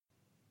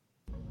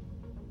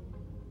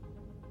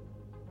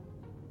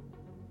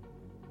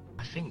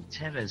think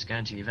Tevez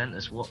going to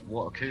Juventus, what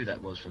a coup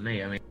that was for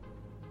me. I mean,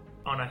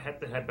 on a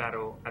head-to-head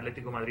battle,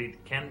 Atletico Madrid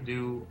can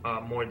do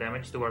more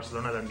damage to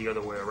Barcelona than the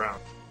other way around.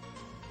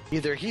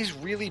 Either he's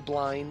really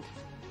blind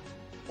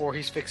or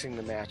he's fixing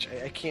the match.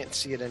 I can't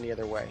see it any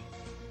other way.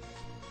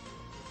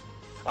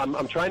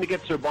 I'm trying to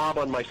get Sir Bob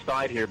on my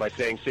side here by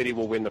saying City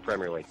will win the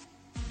Premier League.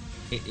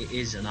 It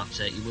is an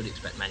upset. You would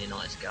expect Man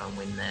United to go and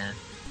win there.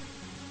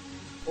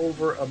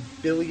 Over $1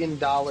 billion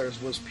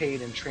was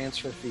paid in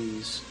transfer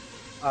fees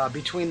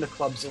between the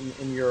clubs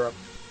in Europe.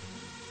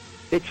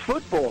 It's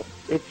football.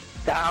 It's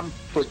damn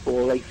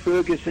football. Like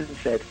Ferguson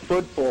said,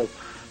 football.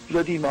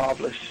 Bloody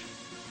marvellous.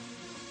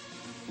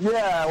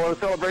 Yeah, well, the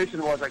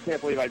celebration was, I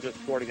can't believe I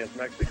just scored against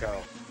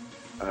Mexico.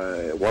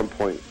 At one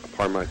point,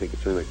 Parma, I think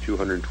it's something like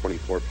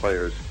 224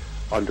 players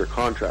under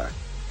contract.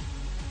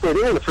 Hey,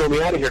 they're going to throw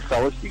me out of here,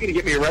 fellas. You're going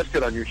to get me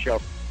arrested on your show.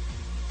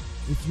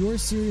 If you're a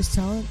serious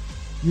talent,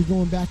 you're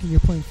going back and you're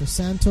playing for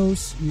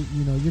Santos.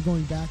 You know, you're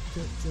going back to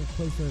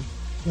play for,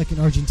 like in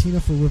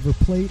Argentina, for River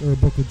Plate or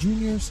Boca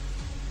Juniors,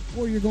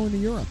 or you're going to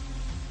Europe.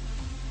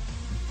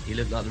 He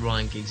looked like the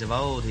Ryan Giggs of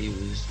old. He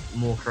was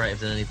more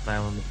creative than any player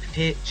on the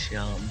pitch.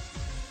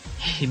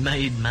 He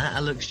made Mata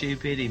look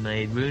stupid. He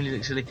made Rooney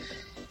look silly.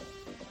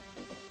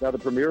 Now, the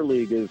Premier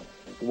League is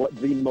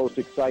the most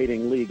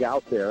exciting league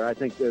out there. I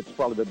think it's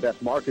probably the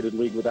best marketed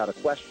league without a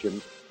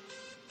question.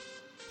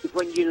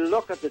 When you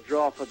look at the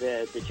draw for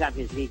the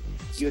Champions League,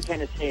 you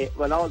kind of say,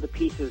 well, all the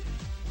pieces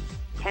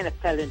kind of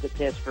fell into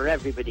place for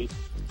everybody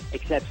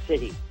except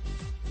City.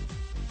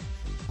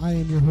 I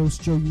am your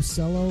host, Joe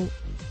Usello.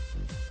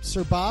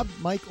 Sir Bob,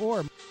 Mike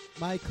Orr.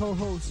 My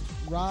co-host,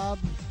 Rob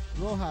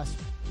Rojas.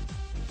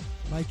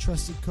 My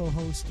trusted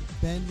co-host,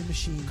 Ben the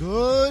Machine.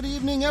 Good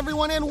evening,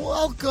 everyone, and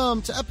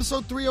welcome to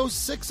episode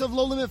 306 of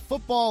Low Limit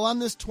Football on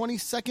this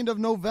 22nd of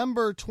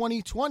November,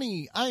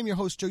 2020. I am your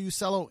host, Joe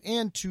Usello,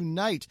 and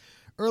tonight,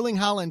 Erling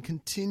Haaland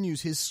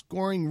continues his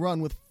scoring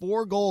run with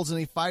 4 goals in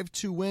a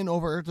 5-2 win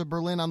over Hertha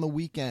Berlin on the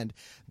weekend.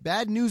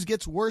 Bad news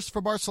gets worse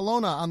for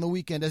Barcelona on the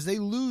weekend as they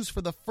lose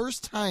for the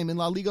first time in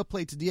La Liga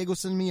play to Diego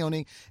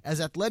Simeone as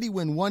Atleti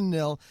win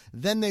 1-0.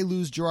 Then they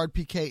lose Gerard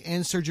Piqué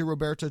and Sergio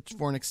Roberto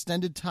for an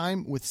extended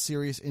time with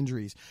serious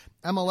injuries.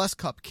 MLS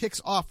Cup kicks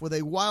off with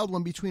a wild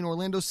one between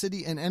Orlando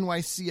City and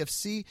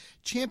NYCFC.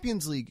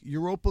 Champions League,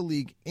 Europa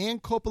League,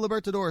 and Copa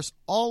Libertadores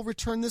all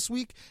return this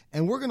week,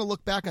 and we're going to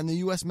look back on the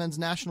U.S. men's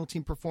national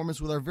team performance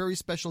with our very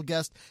special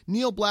guest,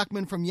 Neil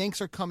Blackmon from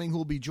Yanks Are Coming, who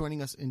will be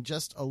joining us in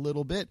just a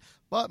little bit.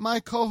 But my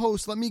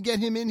co-host, let me get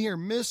him in here,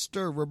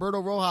 Mr.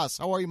 Roberto Rojas.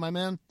 How are you, my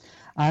man?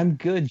 I'm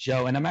good,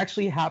 Joe, and I'm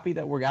actually happy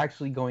that we're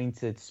actually going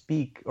to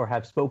speak or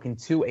have spoken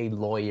to a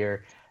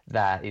lawyer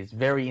that is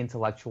very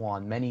intellectual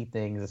on many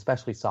things,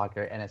 especially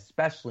soccer, and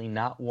especially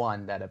not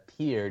one that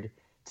appeared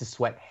to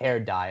sweat hair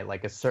dye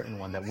like a certain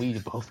one that we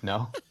both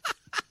know.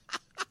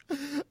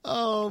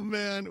 Oh,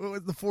 man.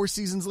 The Four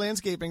Seasons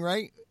Landscaping,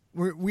 right?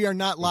 We are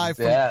not live.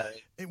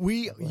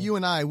 You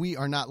and I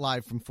are not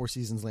live from Four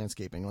Seasons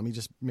Landscaping. Let me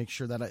just make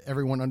sure that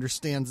everyone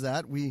understands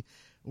that. Wow,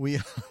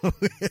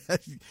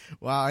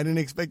 I didn't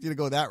expect you to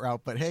go that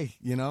route, but hey,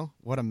 you know,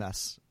 what a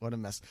mess. What a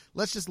mess.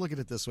 Let's just look at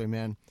it this way,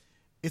 man.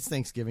 It's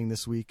Thanksgiving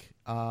this week.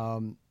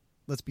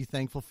 Let's be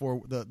thankful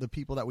for the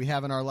people that we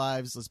have in our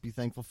lives. Let's be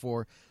thankful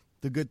for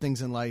the good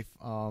things in life,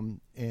 and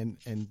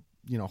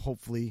you know,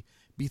 hopefully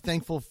be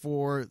thankful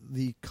for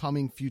the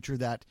coming future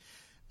that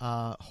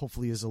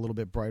hopefully is a little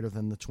bit brighter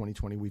than the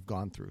 2020 we've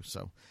gone through.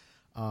 So,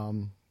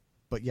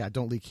 but yeah,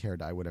 don't leak hair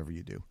dye, whatever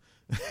you do.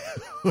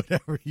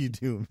 Whatever you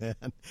do,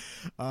 man.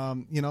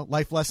 You know,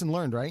 life lesson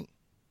learned, right?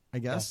 I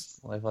guess.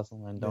 Yes, life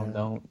lesson learned.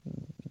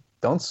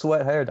 Don't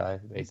sweat hair dye,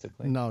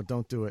 basically. No,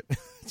 don't do it.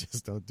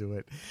 Just don't do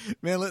it.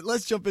 Man,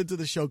 let's jump into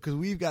the show because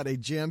we've got a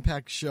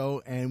jam-packed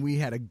show, and we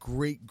had a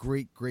great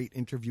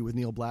interview with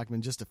Neil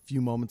Blackmon just a few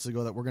moments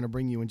ago that we're going to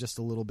bring you in just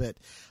a little bit.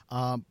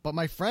 But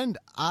my friend,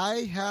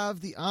 I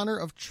have the honor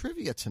of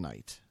trivia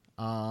tonight.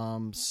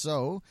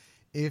 So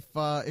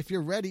if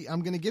you're ready,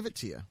 I'm going to give it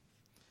to you.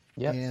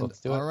 Yeah, let's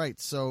do it. All right,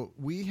 so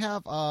we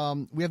have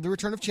the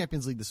return of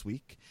Champions League this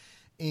week.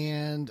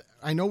 And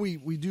I know we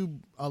do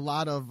a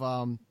lot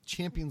of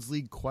Champions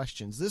League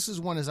questions. This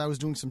is one, as I was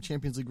doing some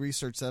Champions League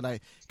research, that I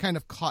kind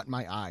of caught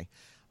my eye.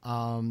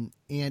 And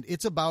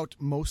it's about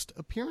most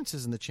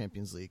appearances in the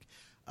Champions League.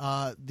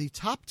 The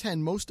top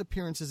 10 most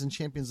appearances in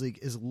Champions League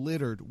is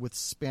littered with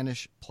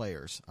Spanish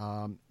players,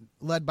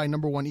 led by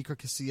number 1 Iker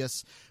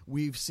Casillas.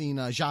 We've seen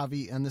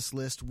Xavi on this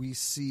list. We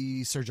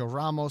see Sergio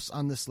Ramos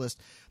on this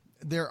list.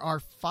 There are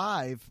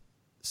 5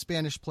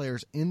 Spanish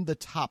players in the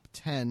top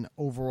 10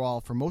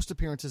 overall for most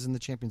appearances in the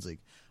Champions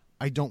League.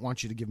 I don't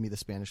want you to give me the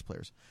Spanish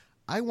players.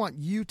 I want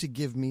you to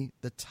give me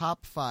the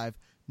top 5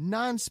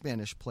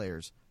 non-Spanish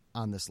players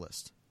on this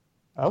list.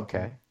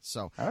 Okay.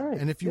 So, all right.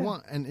 And if you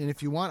want, and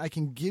if you want, I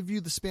can give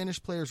you the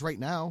Spanish players right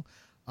now.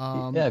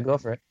 Yeah, go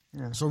for it.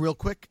 Yeah. So real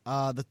quick,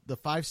 the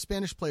 5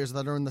 Spanish players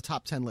that are in the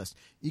top 10 list: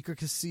 Iker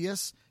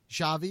Casillas,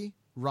 Xavi,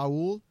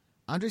 Raúl,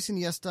 Andrés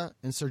Iniesta,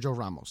 and Sergio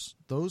Ramos.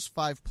 Those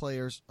 5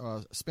 players,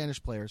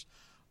 Spanish players,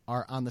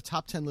 are on the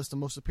top 10 list of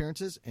most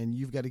appearances, and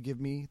you've got to give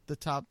me the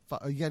top.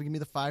 You got to give me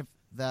the 5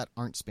 that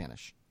aren't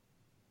Spanish.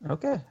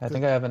 Okay, I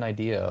think I have an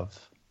idea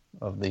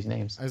of these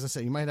names. As I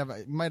say, you might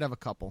have a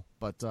couple,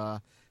 but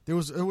there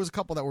was a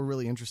couple that were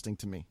really interesting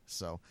to me.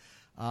 So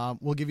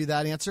we'll give you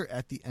that answer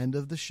at the end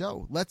of the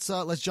show. Let's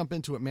jump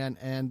into it, man.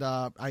 And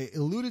I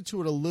alluded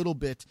to it a little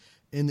bit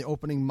in the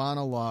opening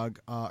monologue.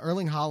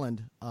 Erling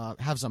Haaland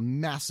has a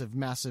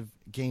massive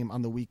game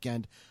on the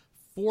weekend.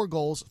 4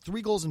 goals,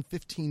 3 goals in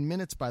 15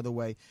 minutes, by the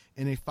way,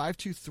 in a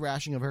 5-2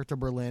 thrashing of Hertha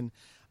Berlin.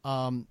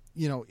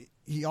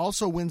 He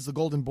also wins the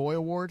Golden Boy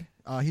Award.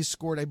 He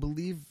scored, I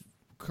believe,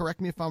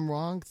 correct me if I'm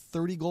wrong,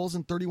 30 goals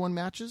in 31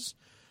 matches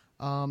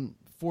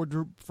for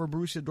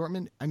Borussia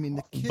Dortmund. I mean,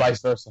 the kid,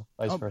 vice versa.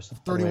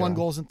 31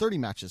 goals in 30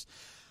 matches.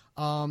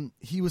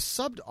 He was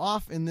subbed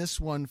off in this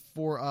one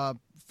for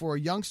a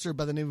youngster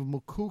by the name of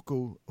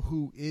Moukoko,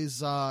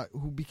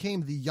 who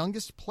became the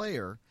youngest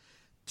player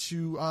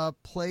to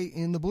play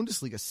in the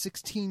Bundesliga,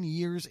 16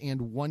 years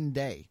and 1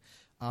 day.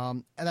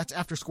 And that's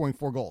after scoring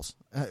 4 goals.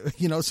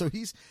 So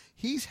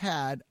he's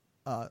had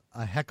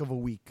a heck of a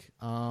week.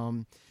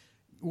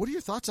 What are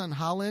your thoughts on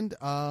Haaland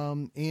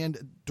and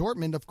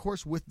Dortmund, of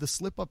course, with the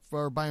slip-up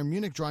for Bayern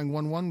Munich drawing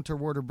 1-1 to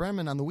Werder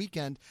Bremen on the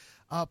weekend,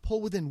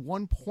 pull within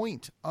 1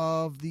 point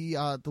of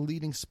the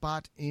leading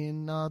spot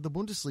in the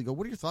Bundesliga?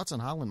 What are your thoughts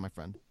on Haaland, my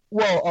friend?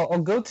 Well, I'll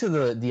go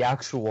to the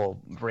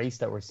actual race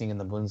that we're seeing in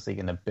the Bundesliga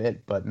in a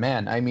bit, but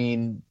man, I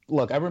mean,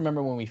 look, I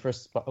remember when we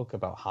first spoke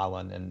about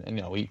Haaland,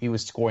 and he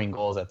was scoring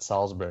goals at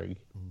Salzburg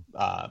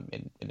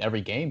in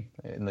every game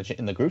in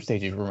the group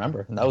stage, if you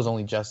remember, and that was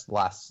only just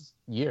last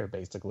year,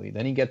 basically.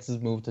 Then he gets his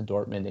move to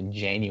Dortmund in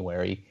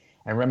January.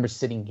 I remember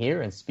sitting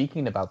here and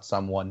speaking about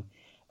someone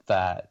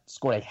that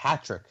scored a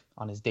hat-trick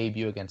on his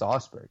debut against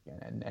Augsburg,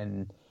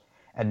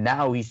 and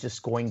now he's just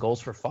scoring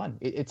goals for fun.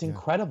 It's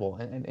incredible.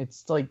 And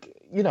it's like,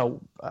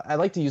 I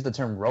like to use the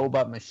term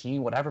robot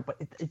machine, whatever,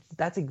 but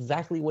that's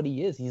exactly what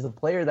he is. He's a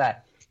player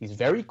that he's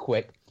very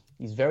quick.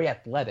 He's very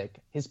athletic.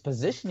 His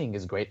positioning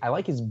is great. I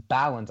like his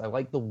balance. I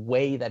like the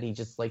way that he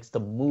just likes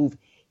to move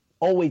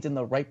always in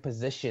the right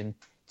position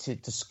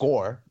to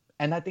score.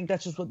 And I think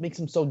that's just what makes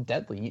him so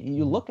deadly.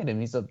 You look at him,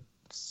 he's a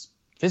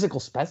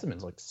physical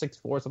specimens, like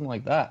 6'4", something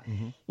like that.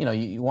 Mm-hmm.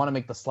 You want to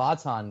make the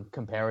Zlatan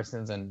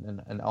comparisons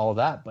and all of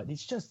that, but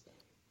he's just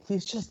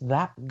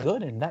that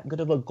good and that good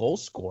of a goal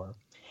scorer.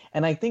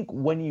 And I think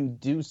when you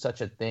do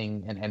such a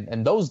thing,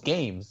 and those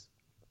games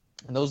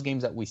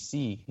that we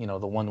see, the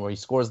one where he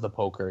scores the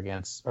poker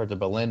against Hertha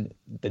Berlin,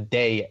 the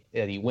day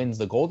that he wins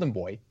the Golden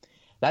Boy,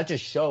 that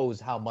just shows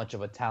how much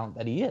of a talent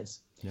that he is.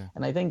 Yeah.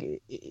 And I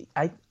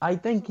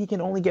think he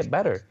can only get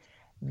better.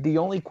 The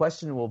only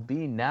question will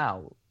be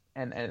now.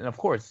 And of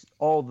course,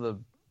 all the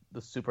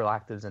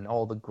superlatives and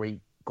all the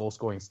great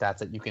goal-scoring stats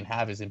that you can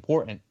have is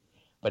important.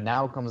 But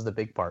now comes the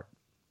big part.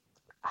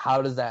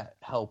 How does that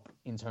help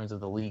in terms of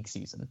the league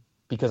season?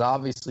 Because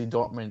obviously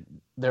Dortmund,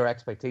 their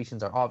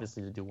expectations are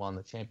obviously to do well in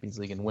the Champions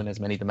League and win as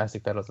many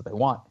domestic titles as they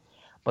want.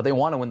 But they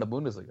want to win the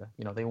Bundesliga.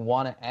 They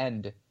want to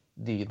end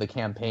the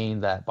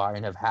campaign that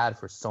Bayern have had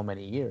for so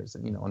many years.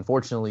 And,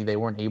 unfortunately, they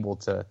weren't able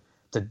to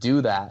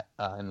do that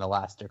in the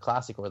last Der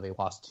Classic, where they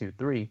lost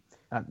 2-3.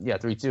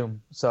 3-2.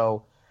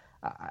 So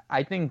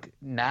I think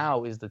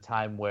now is the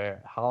time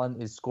where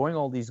Haaland is scoring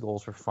all these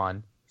goals for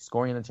fun. He's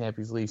scoring in the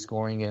Champions League,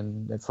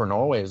 scoring for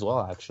Norway as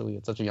well, actually,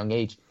 at such a young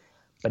age.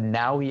 But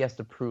now he has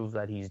to prove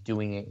that he's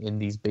doing it in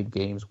these big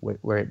games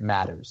where it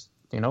matters,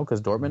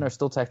 because Dortmund are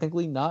still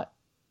technically not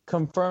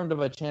confirmed of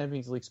a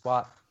Champions League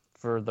spot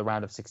for the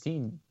round of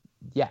 16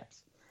 yet.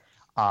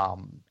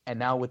 And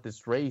now with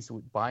this race,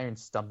 with Bayern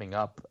stumping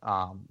up,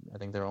 I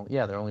think they're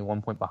only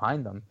 1 point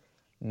behind them.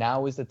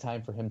 Now is the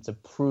time for him to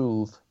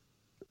prove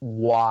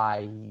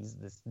why he's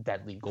this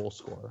deadly goal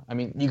scorer. I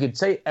mean, you could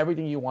say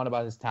everything you want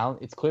about his talent.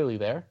 It's clearly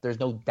there. There's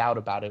no doubt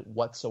about it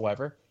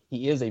whatsoever.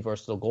 He is a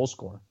versatile goal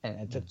scorer.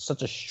 And it's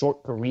such a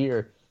short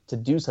career to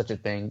do such a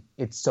thing.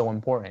 It's so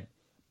important.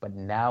 But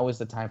now is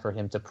the time for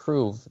him to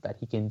prove that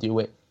he can do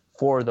it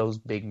for those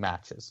big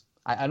matches.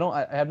 I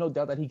have no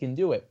doubt that he can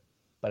do it.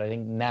 But I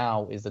think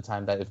now is the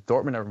time that if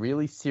Dortmund are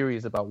really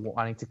serious about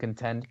wanting to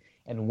contend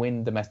and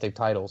win domestic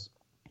titles,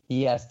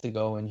 he has to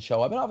go and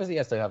show up. And obviously he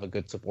has to have a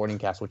good supporting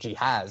cast, which he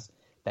has,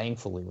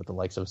 thankfully, with the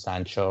likes of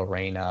Sancho,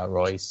 Reina,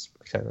 Royce,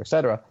 et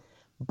cetera.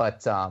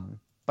 But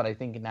I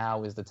think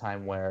now is the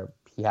time where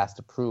he has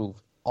to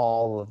prove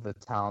all of the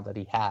talent that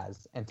he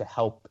has and to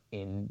help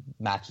in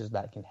matches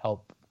that can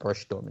help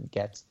Borussia Dortmund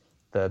get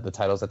the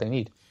titles that they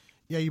need.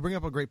 Yeah, you bring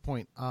up a great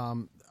point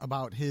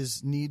about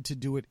his need to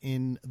do it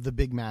in the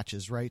big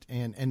matches, right?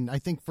 And I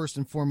think first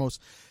and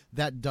foremost,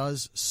 that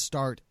does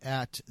start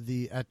at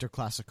Der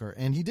Klassiker.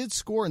 And he did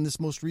score in this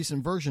most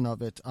recent version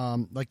of it.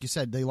 Like you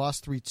said, they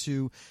lost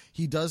 3-2.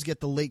 He does get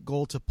the late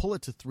goal to pull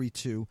it to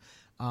 3-2.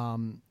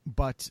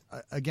 But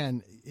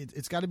again,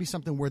 it's got to be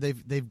something where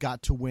they've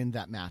got to win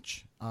that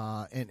match.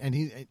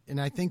 And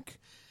I think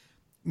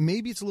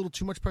maybe it's a little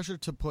too much pressure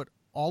to put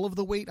all of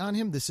the weight on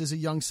him. This is a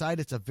young side.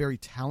 It's a very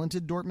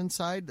talented Dortmund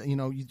side.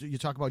 You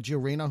talk about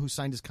Gio Reyna, who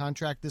signed his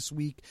contract this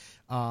week.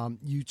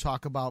 You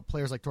talk about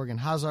players like Torgan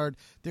Hazard.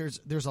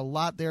 There's a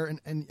lot there,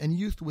 and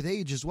youth with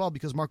age as well,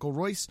 because Marco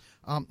Reus,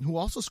 who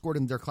also scored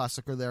in their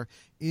Klassiker there,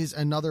 is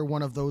another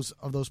one of those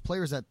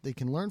players that they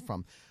can learn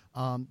from.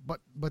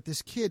 But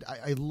this kid,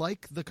 I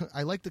like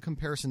the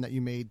comparison that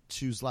you made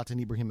to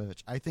Zlatan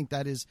Ibrahimovic. I think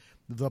that is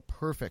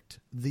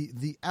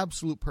the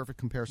absolute perfect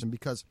comparison,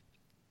 because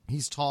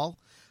he's tall,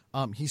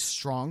 he's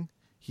strong,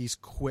 he's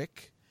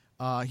quick,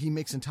 he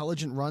makes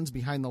intelligent runs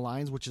behind the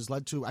lines, which has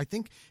led to, I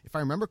think, if I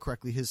remember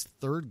correctly, his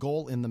third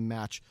goal in the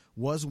match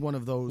was one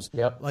of those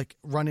like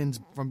run-ins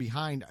from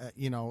behind,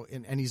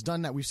 and he's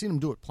done that. We've seen him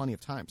do it plenty of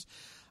times.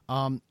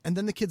 And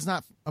then the kid's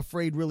not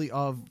afraid really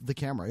of the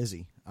camera, is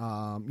he?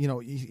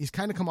 He's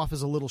kind of come off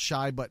as a little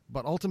shy, but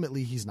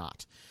ultimately he's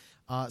not.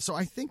 So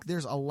I think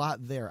there's a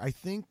lot there. I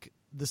think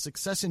the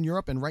success in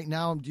Europe, and right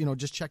now,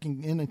 just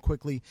checking in and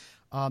quickly,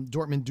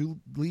 Dortmund do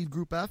lead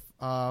Group F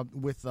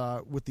with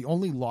the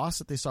only loss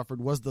that they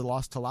suffered was the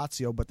loss to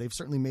Lazio, but they've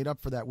certainly made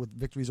up for that with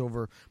victories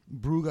over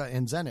Brugge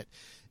and Zenit.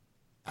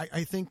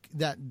 I think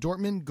that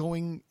Dortmund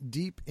going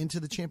deep into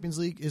the Champions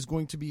League is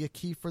going to be a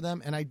key for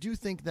them, and I do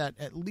think that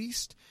at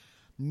least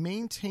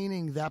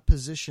maintaining that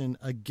position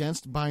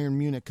against Bayern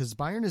Munich, because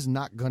Bayern is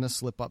not going to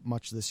slip up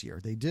much this year.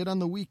 They did on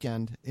the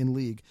weekend in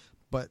league,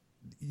 but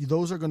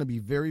those are going to be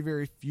very,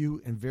 very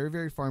few and very,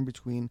 very far in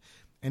between,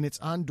 and it's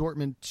on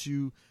Dortmund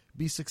to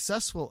be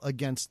successful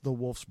against the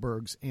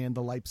Wolfsburgs and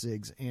the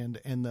Leipzigs and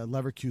the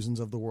Leverkusens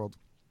of the world,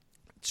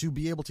 to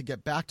be able to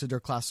get back to their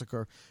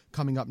Klassiker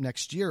coming up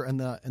next year in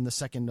the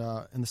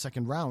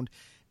second round,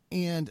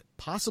 and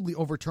possibly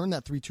overturn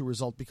that 3-2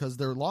 result, because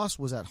their loss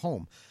was at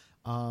home.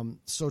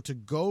 So to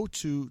go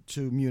to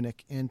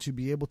Munich and to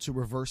be able to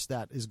reverse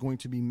that is going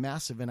to be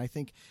massive. And I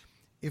think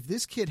if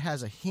this kid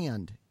has a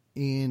hand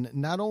in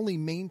not only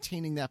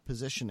maintaining that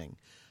positioning,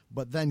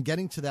 but then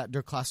getting to that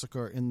Der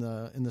Klassiker in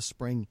the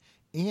spring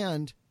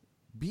and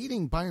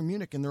beating Bayern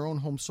Munich in their own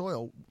home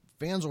soil,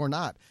 fans or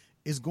not,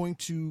 is going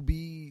to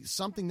be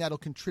something that'll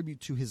contribute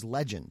to his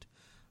legend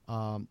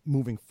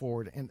moving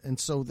forward. And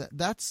so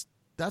that's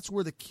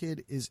where the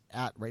kid is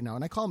at right now.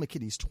 And I call him a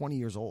kid. He's 20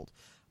 years old.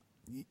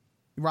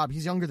 Rob,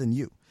 he's younger than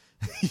you.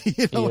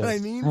 You know what I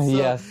mean? So,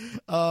 yes.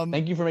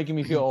 Thank you for making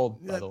me feel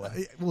old, by the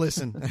way.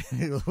 Listen,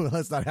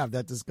 let's not have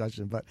that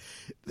discussion. But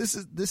this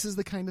is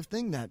the kind of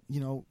thing that,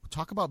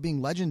 talk about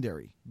being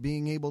legendary,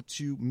 being able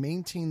to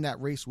maintain that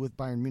race with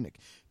Bayern Munich,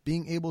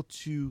 being able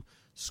to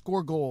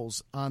score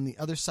goals on the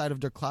other side of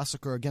Der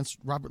Klassiker against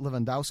Robert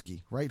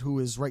Lewandowski, right? Who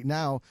is right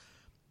now,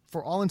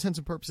 for all intents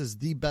and purposes,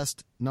 the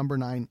best number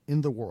 9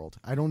 in the world.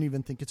 I don't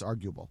even think it's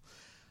arguable.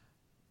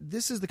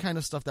 This is the kind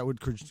of stuff that would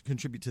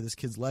contribute to this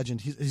kid's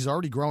legend. He's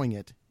already growing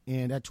it,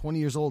 and at 20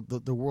 years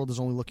old, the world is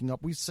only looking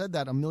up. We've said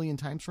that a million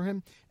times for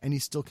him, and he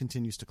still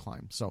continues to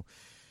climb. So,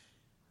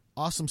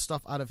 awesome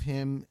stuff out of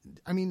him.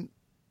 I mean,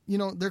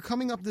 they're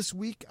coming up this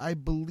week, I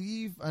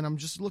believe, and I'm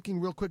just looking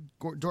real quick.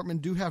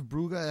 Dortmund do have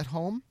Brugge at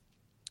home.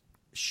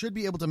 Should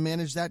be able to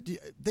manage that.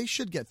 They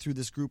should get through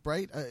this group,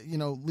 right?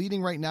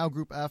 Leading right now,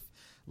 Group F.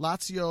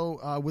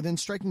 Lazio within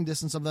striking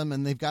distance of them,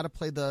 and they've got to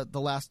play the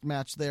last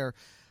match there.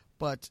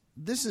 But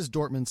this is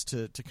Dortmund's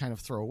to kind of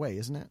throw away,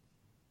 isn't it?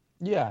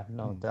 Yeah,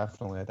 no,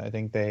 definitely. I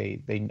think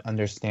they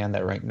understand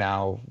that right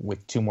now,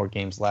 with 2 more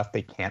games left,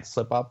 they can't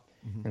slip up.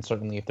 Mm-hmm. And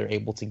certainly if they're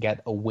able to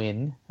get a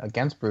win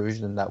against Bruges,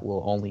 then that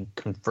will only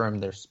confirm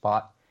their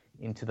spot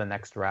into the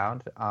next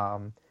round.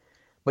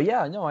 But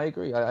yeah, no, I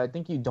agree. I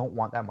think you don't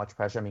want that much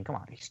pressure. I mean, come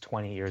on, he's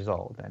 20 years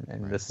old.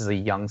 And right. This is a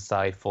young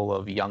side full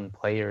of young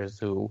players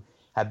who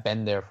have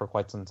been there for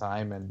quite some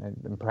time,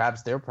 and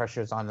perhaps their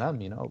pressure's on them.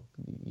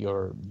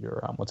 Your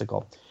what's it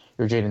called?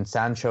 Your Jadon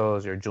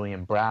Sanchos, your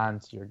Julian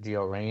Brandt, your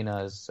Gio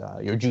Reynas,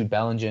 your Jude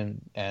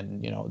Bellingham,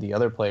 and the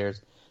other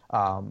players,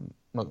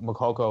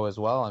 Moukoko as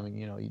well. I mean,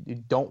 you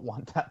don't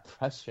want that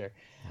pressure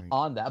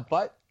on that.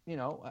 But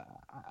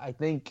I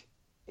think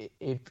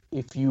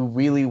if you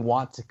really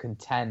want to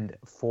contend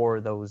for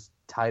those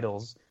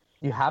titles,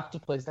 you have to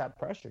place that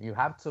pressure. You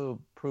have to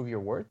prove your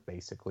worth,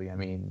 basically. I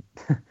mean.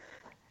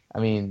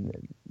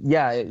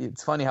 Yeah,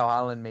 it's funny how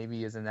Haaland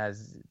maybe isn't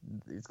as,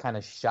 it's kind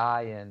of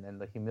shy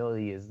and the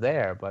humility is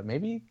there, but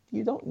maybe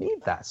you don't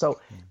need that. So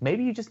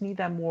maybe you just need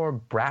that more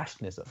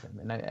brashness of him.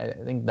 And I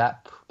think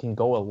that can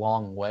go a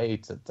long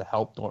way to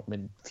help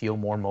Dortmund feel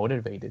more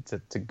motivated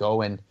to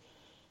go and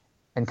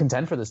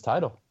contend for this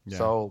title. Yeah.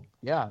 So,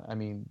 yeah, I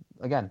mean,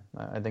 again,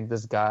 I think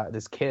this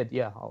kid,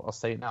 I'll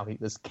say it now,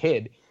 this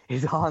kid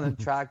is on a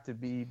track to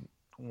be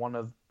one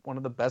of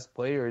the best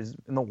players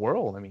in the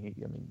world. I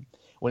mean,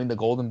 winning the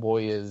Golden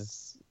Boy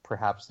is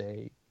perhaps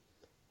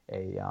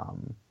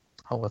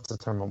what's the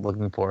term I'm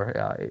looking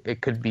for?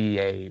 It could be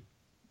a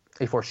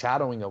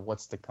foreshadowing of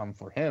what's to come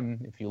for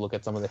him. If you look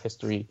at some of the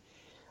history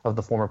of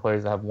the former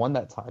players that have won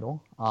that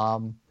title,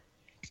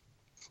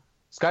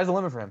 sky's the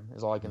limit for him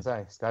is all I can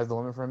say. Sky's the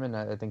limit for him, and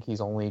I think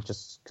he's only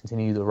just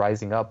continued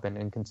rising up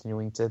and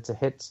continuing to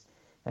hit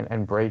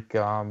and break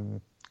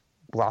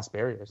lost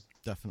barriers.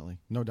 Definitely,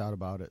 no doubt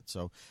about it.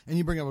 So, and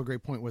you bring up a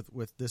great point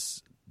with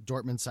this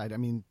Dortmund side. I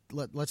mean,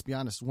 let's be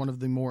honest, one of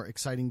the more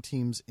exciting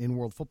teams in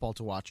world football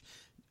to watch,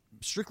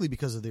 strictly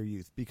because of their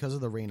youth, because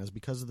of the Reynas,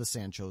 because of the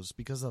Sanchos,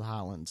 because of the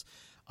Haalands.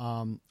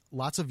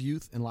 Lots of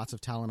youth and lots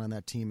of talent on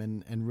that team,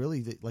 and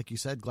really, like you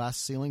said, glass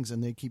ceilings,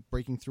 and they keep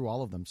breaking through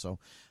all of them. So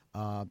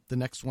the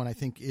next one, I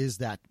think, is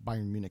that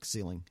Bayern Munich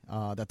ceiling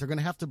that they're going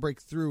to have to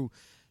break through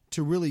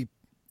to really,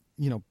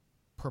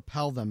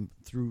 propel them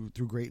through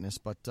greatness.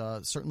 But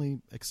certainly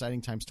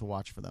exciting times to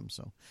watch for them.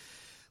 So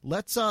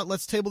let's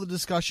table the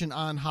discussion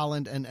on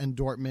Haaland and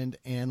Dortmund,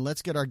 and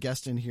let's get our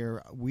guest in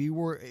here. We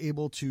were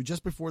able to,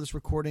 just before this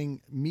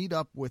recording, meet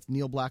up with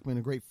Neil Blackmon,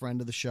 a great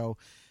friend of the show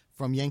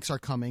from Yanks Are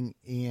Coming,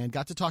 and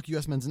got to talk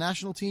U.S. men's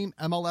national team,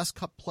 MLS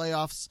Cup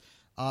playoffs,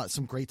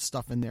 some great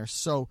stuff in there.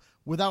 So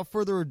without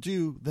further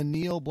ado, the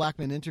Neil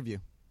Blackmon interview.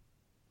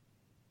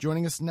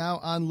 Joining us now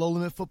on Low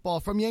Limit Football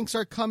from Yanks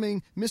Are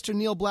Coming, Mr.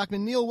 Neil Blackmon.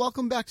 Neil,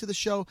 welcome back to the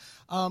show.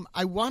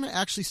 I want to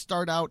actually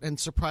start out and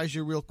surprise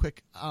you real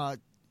quick.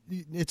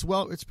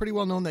 It's pretty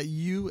well known that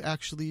you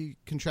actually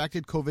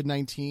contracted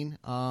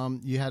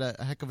COVID-19. You had a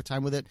heck of a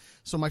time with it.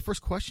 So my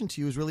first question to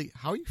you is really,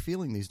 how are you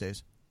feeling these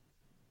days?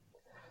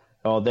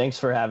 Oh, thanks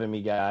for having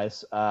me,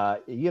 guys. I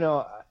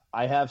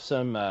have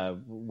some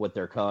what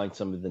they're calling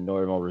some of the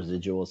normal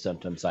residual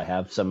symptoms. I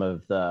have some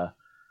of the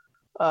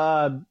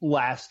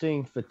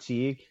lasting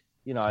fatigue.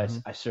 I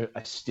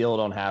still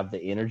don't have the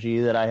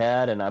energy that I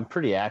had, and I'm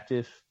pretty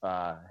active.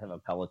 I have a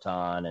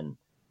Peloton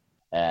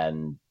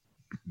and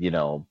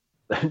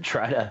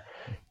try to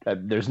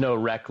there's no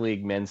rec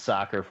league men's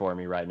soccer for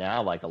me right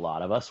now. Like a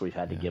lot of us, we've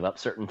had to give up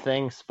certain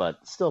things, but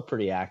still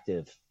pretty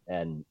active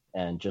and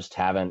just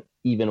haven't,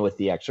 even with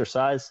the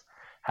exercise,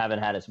 haven't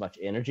had as much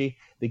energy.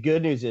 The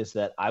good news is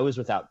that I was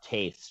without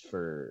taste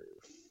for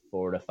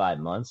 4 to 5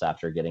 months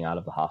after getting out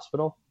of the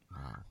hospital.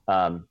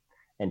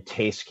 And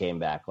taste came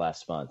back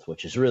last month,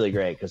 which is really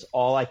great because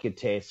all I could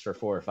taste for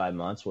 4 or 5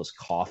 months was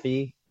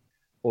coffee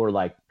or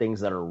like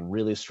things that are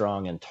really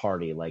strong and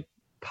tarty, like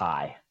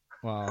pie.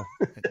 Wow.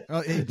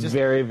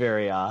 Very,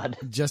 very odd.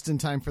 Just in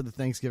time for the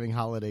Thanksgiving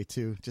holiday,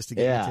 too, just to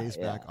get your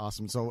taste back.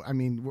 Awesome. So, I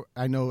mean,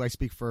 I know I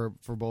speak for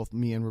both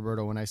me and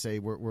Roberto when I say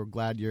we're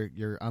glad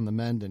you're on the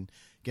mend and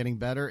getting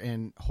better,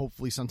 and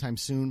hopefully sometime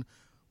soon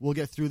we'll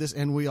get through this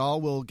and we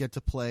all will get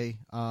to play,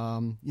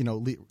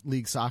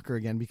 league soccer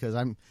again, because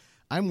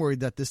I'm worried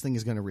that this thing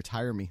is going to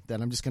retire me,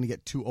 that I'm just going to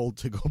get too old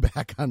to go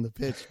back on the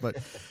pitch. But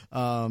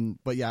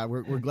yeah,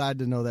 we're glad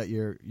to know that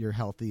you're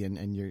healthy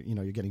and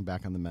you're getting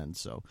back on the mend.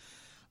 So,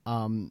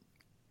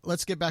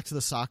 let's get back to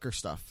the soccer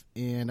stuff.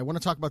 And I want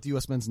to talk about the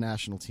U.S. men's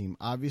national team.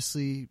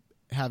 Obviously,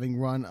 having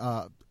run,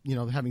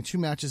 having 2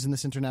 matches in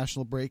this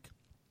international break,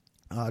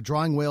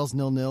 drawing Wales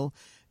 0-0,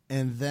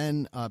 and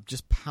then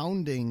just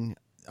pounding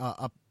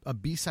a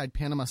B-side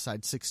Panama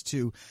side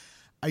 6-2.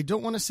 I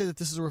don't want to say that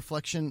this is a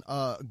reflection,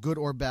 good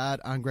or bad,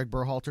 on Greg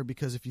Berhalter,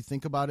 because if you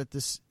think about it,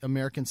 this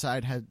American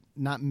side had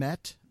not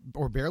met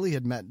or barely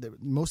had met.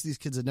 Most of these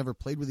kids had never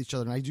played with each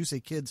other, and I do say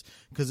kids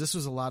because this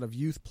was a lot of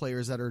youth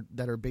players that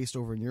are based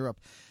over in Europe.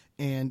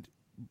 And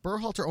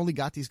Berhalter only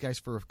got these guys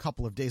for a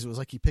couple of days. It was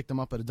like he picked them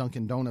up at a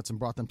Dunkin' Donuts and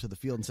brought them to the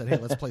field and said, "Hey,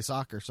 let's play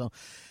soccer." So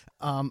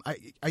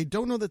I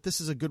don't know that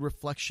this is a good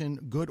reflection,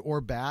 good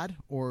or bad,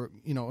 or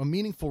a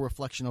meaningful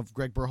reflection of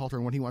Greg Berhalter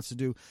and what he wants to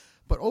do.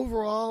 But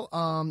overall,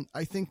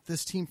 I think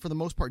this team, for the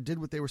most part, did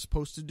what they were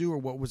supposed to do or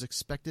what was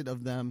expected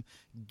of them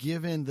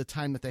given the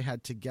time that they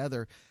had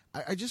together.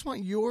 I just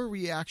want your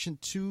reaction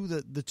to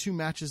the 2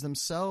 matches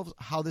themselves,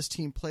 how this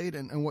team played,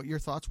 and what your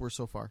thoughts were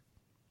so far.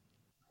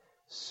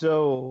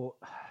 So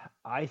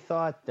I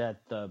thought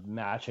that the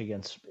match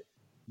against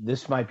 –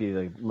 this might be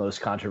the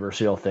most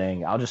controversial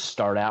thing. I'll just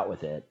start out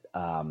with it.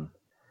 And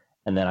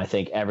then I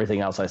think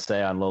everything else I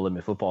say on Low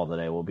Limit Football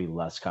today will be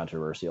less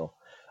controversial.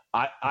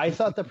 I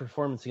thought the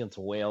performance against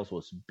Wales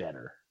was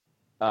better.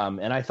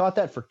 And I thought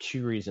that for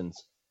 2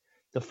 reasons.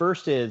 The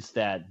first is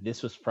that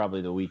this was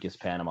probably the weakest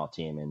Panama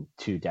team in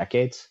 2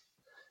 decades.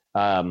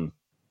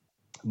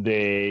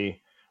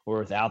 They were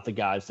without the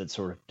guys that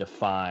sort of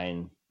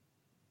define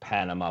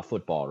Panama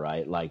football,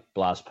 right? Like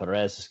Blas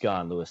Perez is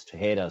gone, Luis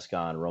Tejeda is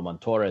gone, Roman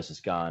Torres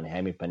is gone,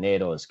 Jaime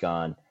Pinedo is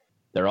gone.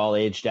 They're all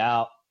aged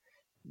out.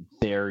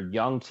 They're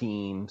young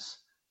teams.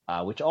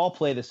 Which all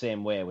play the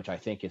same way, which I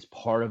think is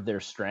part of their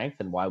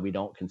strength and why we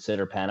don't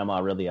consider Panama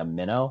really a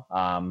minnow.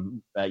 I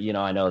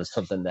know it's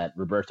something that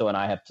Roberto and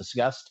I have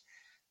discussed,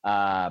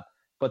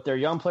 but their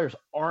young players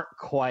aren't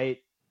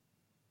quite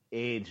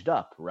aged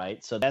up,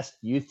 right? So that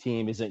youth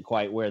team isn't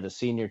quite where the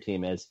senior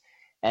team is.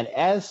 And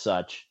as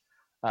such,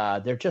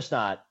 they're just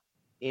not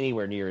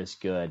anywhere near as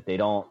good.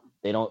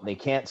 They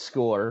can't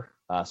score.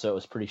 So it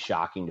was pretty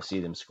shocking to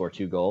see them score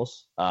 2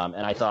 goals.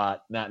 And I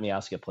thought Matt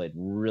Miazga played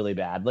really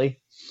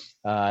badly.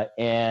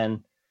 The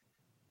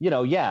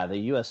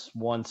U.S.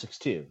 won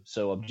 6-2.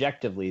 So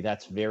objectively,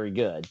 that's very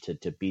good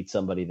to beat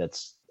somebody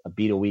that's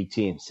beat a weak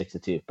team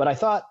 6-2. But I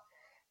thought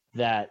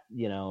that,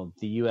 the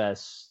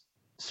U.S.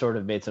 sort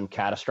of made some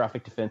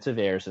catastrophic defensive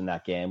errors in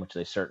that game, which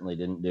they certainly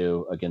didn't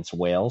do against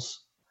Wales.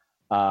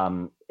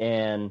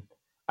 And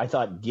I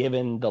thought,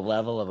 given the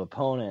level of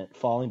opponent,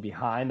 falling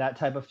behind that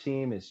type of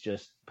team is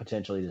just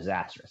potentially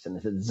disastrous. And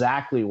it's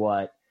exactly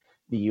what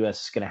the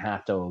U.S. is going to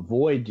have to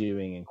avoid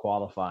doing in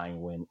qualifying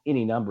when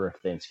any number of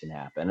things can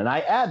happen. And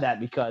I add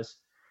that because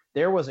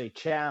there was a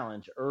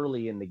challenge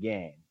early in the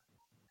game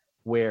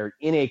where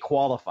in a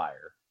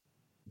qualifier,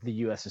 the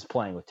U.S. is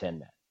playing with 10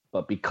 men.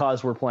 But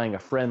because we're playing a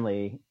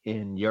friendly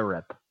in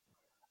Europe,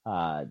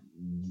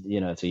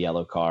 it's a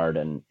yellow card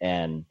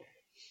and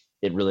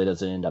it really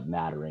doesn't end up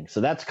mattering.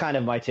 So that's kind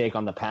of my take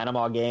on the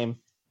Panama game.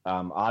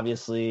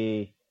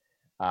 Obviously,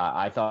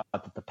 I thought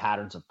that the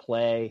patterns of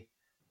play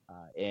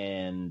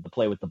and the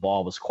play with the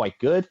ball was quite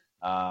good.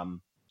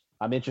 I'm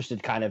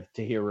interested kind of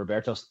to hear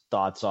Roberto's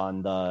thoughts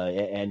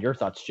and your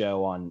thoughts,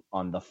 Joe,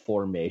 on the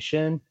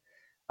formation.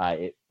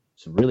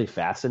 It's really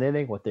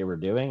fascinating what they were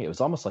doing. It was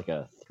almost like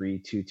a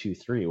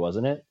 3-2-2-3,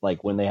 wasn't it?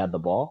 Like when they had the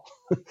ball.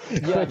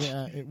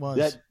 Yeah, it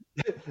was.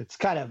 That's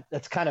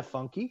kind of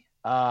funky.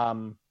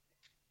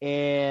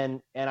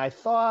 And I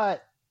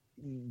thought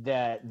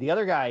that the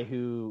other guy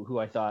who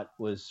I thought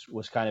was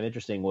kind of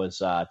interesting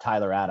was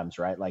Tyler Adams,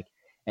 right? Like,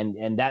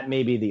 and that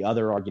may be the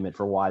other argument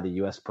for why the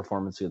U.S.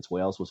 performance against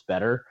Wales was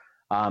better.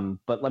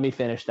 But let me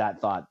finish that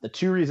thought. The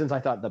two reasons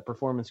I thought the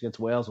performance against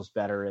Wales was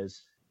better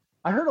is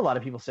I heard a lot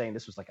of people saying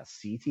this was like a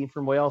C team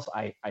from Wales.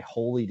 I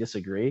wholly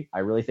disagree. I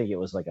really think it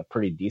was like a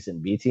pretty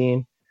decent B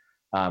team.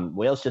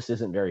 Wales just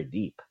isn't very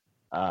deep.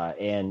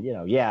 And,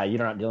 you're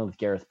not dealing with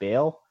Gareth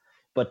Bale,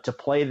 but to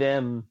play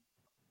them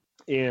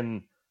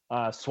in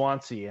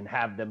Swansea and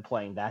have them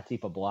playing that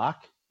deep a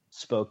block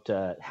spoke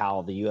to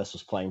how the U.S.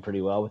 was playing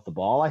pretty well with the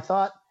ball, I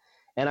thought.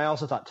 And I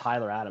also thought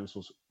Tyler Adams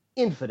was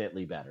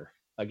infinitely better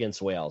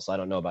against Wales. I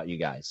don't know about you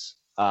guys.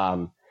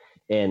 Really,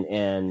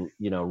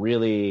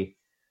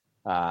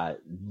 the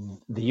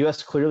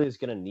U.S. clearly is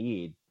going to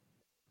need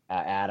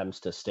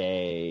Adams to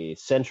stay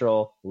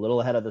central, a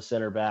little ahead of the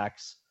center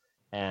backs,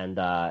 and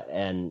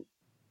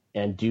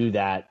do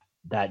that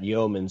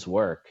yeoman's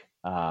work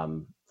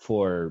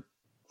for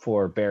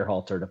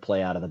Berhalter to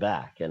play out of the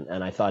back.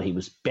 And I thought he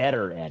was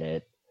better at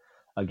it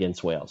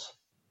against Wales.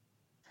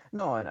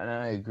 No, and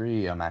I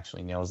agree.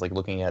 Actually, I was like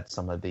looking at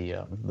some of the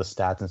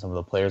stats and some of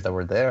the players that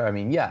were there. I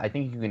mean, yeah, I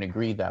think you can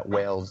agree that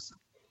Wales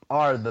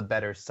are the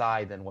better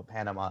side than what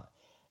Panama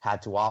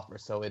had to offer.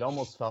 So it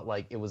almost felt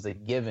like it was a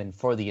given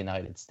for the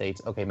United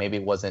States. Okay, maybe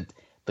it wasn't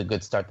the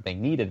good start that they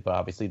needed, but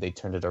obviously they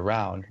turned it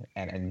around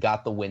and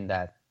got the win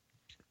that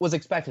was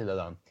expected of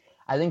them.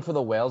 I think for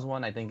the Wales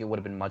one, I think it would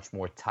have been much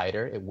more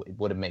tighter. It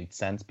would have made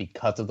sense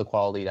because of the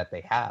quality that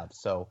they have.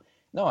 So,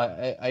 no,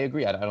 I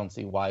agree. I don't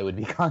see why it would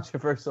be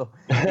controversial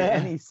in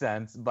any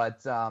sense.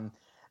 But,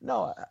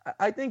 no,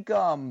 I think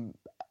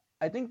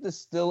this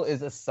still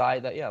is a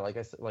side that, yeah, like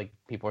I said, like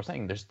people are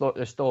saying,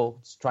 they're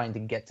still trying to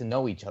get to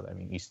know each other. I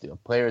mean, you still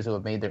players who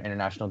have made their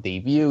international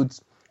debuts,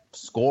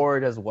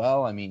 scored as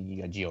well. I mean,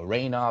 you got Gio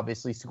Reyna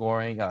obviously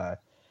scoring,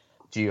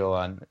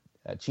 Gio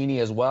Chini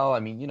as well.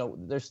 I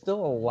mean, there's still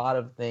a lot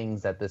of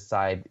things that this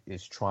side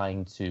is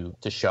trying to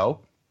show.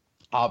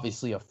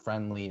 Obviously, a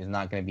friendly is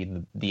not going to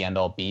be the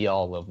end-all,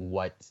 be-all of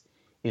what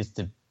is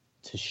to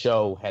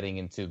show heading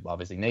into,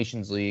 obviously,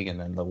 Nations League and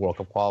then the World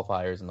Cup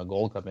qualifiers and the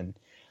Gold Cup and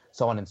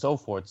so on and so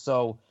forth.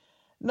 So,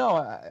 no,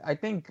 I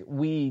think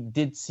we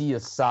did see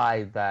a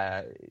side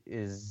that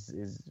is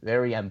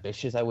very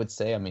ambitious, I would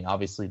say. I mean,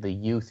 obviously, the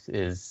youth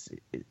is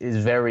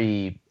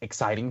very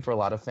exciting for a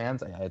lot of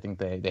fans. I think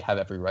they have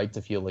every right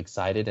to feel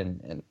excited.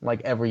 And like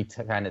every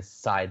kind of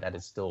side that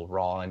is still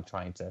raw and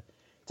trying to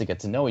get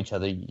to know each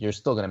other, you're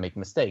still going to make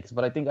mistakes.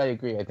 But I think I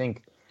agree. I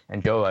think,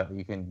 and Joe,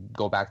 you can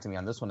go back to me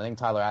on this one. I think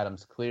Tyler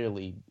Adams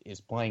clearly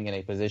is playing in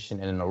a position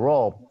and in a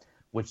role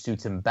which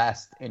suits him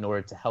best in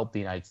order to help the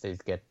United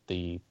States get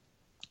the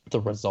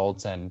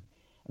results and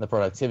the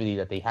productivity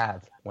that they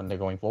have when they're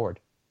going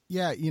forward.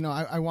 Yeah,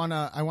 I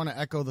wanna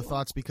echo the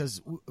thoughts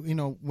because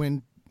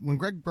when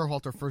Greg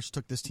Berhalter first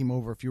took this team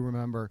over, if you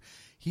remember,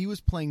 he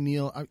was playing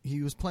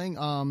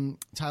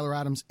Tyler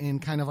Adams in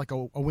kind of like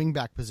a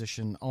wingback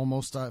position,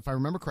 almost if I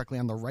remember correctly,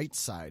 on the right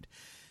side,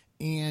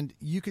 and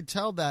you could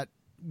tell that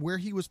where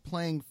he was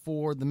playing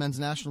for the men's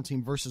national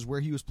team versus where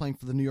he was playing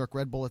for the New York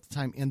Red Bull at the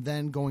time, and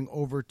then going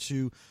over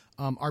to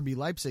RB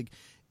Leipzig,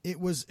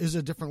 is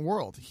a different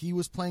world. He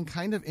was playing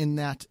kind of in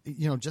that,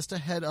 just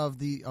ahead of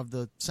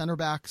the center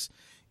backs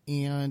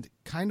and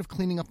kind of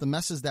cleaning up the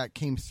messes that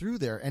came through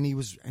there. And he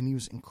was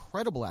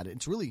incredible at it.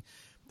 It's really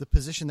the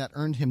position that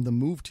earned him the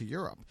move to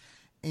Europe.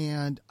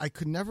 And I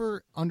could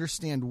never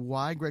understand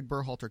why Greg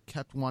Berhalter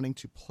kept wanting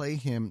to play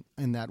him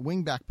in that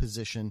wingback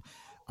position.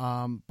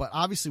 But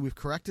obviously we've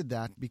corrected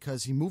that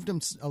because he moved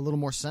him a little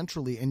more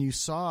centrally, and you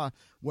saw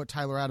what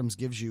Tyler Adams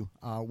gives you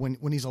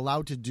when he's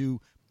allowed to do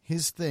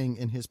his thing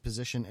in his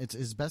position. It's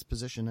his best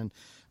position, and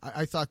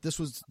I thought this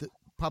was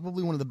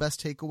probably one of the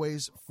best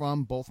takeaways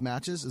from both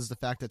matches is the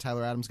fact that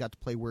Tyler Adams got to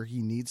play where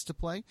he needs to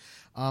play.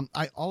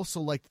 I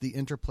also liked the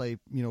interplay,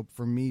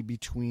 for me,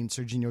 between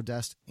Sergiño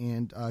Dest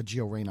and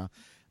Gio Reyna.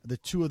 The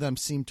two of them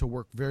seemed to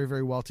work very,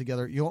 very well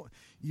together. You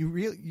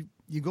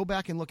go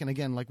back and look, and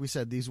again, like we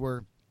said, these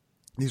were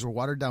These were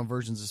watered down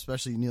versions,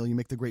 especially, Neil, you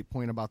make the great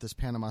point about this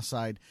Panama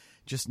side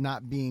just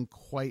not being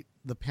quite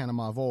the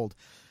Panama of old.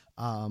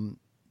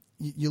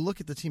 You look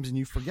at the teams and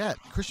you forget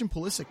Christian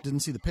Pulisic didn't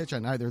see the pitch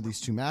on either of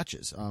these two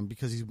matches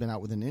because he's been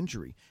out with an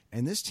injury.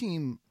 And this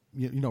team,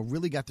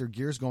 really got their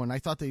gears going. I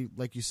thought they,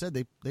 like you said,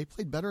 they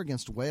played better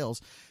against Wales.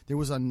 There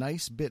was a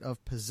nice bit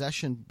of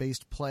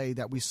possession-based play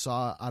that we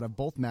saw out of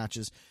both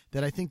matches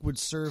that I think would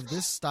serve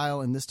this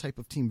style and this type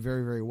of team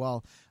very, very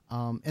well.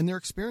 And their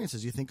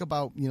experiences. You think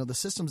about, the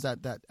systems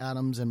that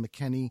Adams and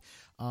McKennie,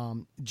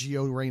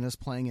 Gio Reyna's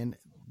playing in.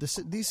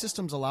 These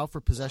systems allow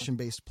for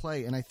possession-based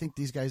play, and I think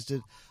these guys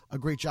did a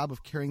great job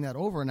of carrying that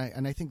over.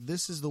 And I think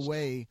this is the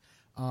way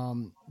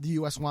the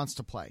U.S. wants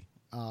to play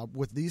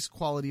with these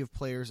quality of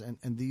players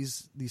and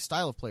these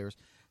style of players.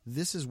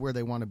 This is where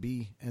they want to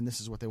be, and this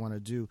is what they want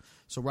to do.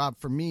 So, Rob,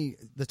 for me,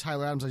 the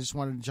Tyler Adams, I just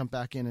wanted to jump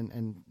back in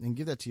and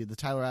give that to you. The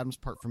Tyler Adams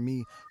part for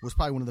me was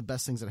probably one of the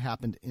best things that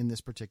happened in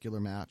this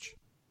particular match.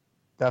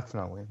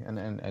 Definitely.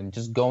 And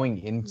just going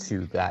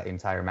into that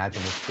entire match,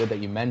 and it's good that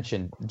you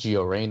mentioned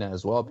Gio Reyna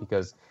as well,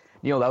 because,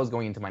 that was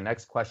going into my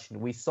next question.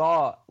 We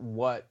saw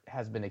what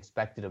has been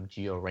expected of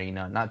Gio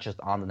Reyna, not just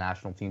on the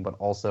national team, but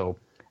also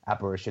at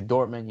Borussia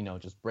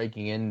Dortmund, just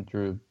breaking in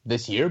through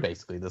this year,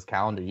 basically, this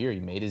calendar year. He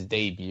made his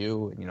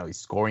debut, he's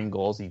scoring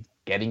goals, he's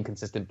getting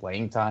consistent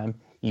playing time.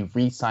 He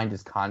re-signed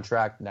his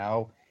contract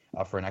now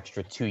for an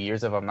extra 2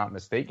 years, if I'm not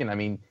mistaken.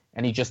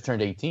 And he just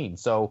turned 18.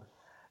 So,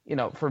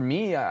 for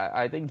me,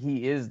 I think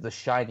he is the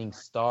shining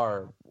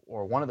star,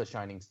 or one of the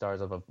shining stars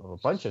of a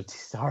bunch of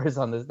stars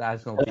on this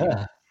national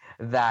team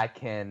that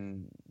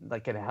can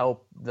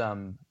help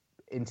them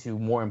into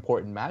more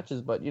important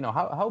matches. But,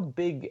 how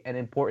big and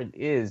important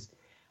is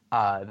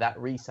that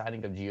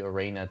re-signing of Gio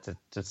Reyna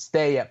to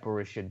stay at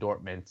Borussia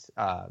Dortmund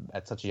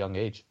at such a young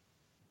age?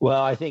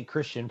 Well, I think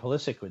Christian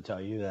Pulisic would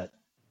tell you that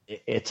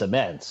it's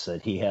immense,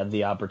 that he had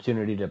the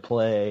opportunity to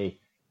play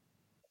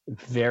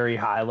very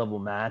high-level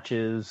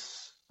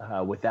matches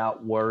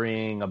without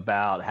worrying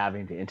about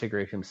having to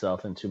integrate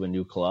himself into a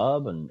new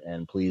club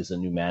and please a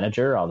new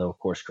manager. Although, of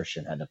course,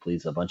 Christian had to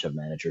please a bunch of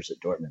managers at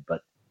Dortmund.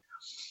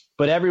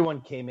 But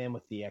everyone came in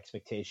with the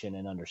expectation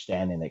and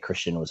understanding that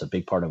Christian was a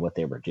big part of what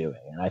they were doing.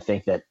 And I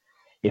think that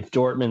if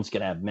Dortmund's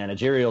going to have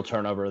managerial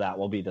turnover, that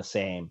will be the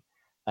same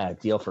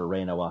deal for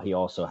Reyna, while he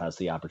also has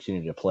the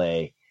opportunity to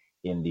play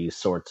in these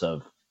sorts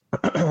of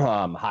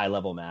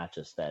high-level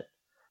matches that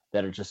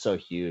are just so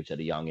huge at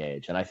a young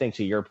age. And I think,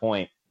 to your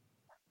point,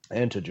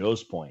 and to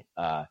Joe's point,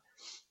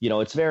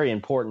 it's very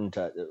important.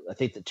 I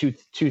think the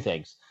two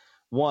things.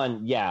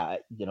 One,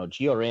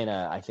 Gio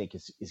Reyna, I think,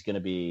 is going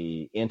to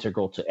be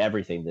integral to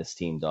everything this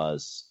team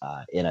does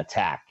in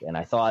attack. And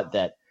I thought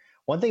that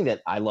one thing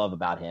that I love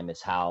about him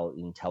is how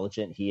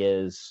intelligent he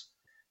is,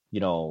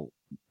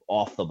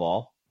 off the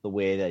ball, the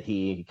way that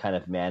he kind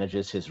of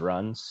manages his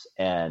runs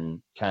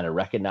and kind of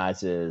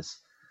recognizes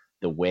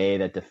the way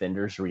that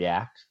defenders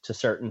react to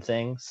certain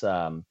things.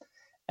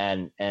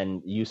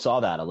 And you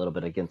saw that a little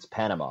bit against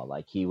Panama.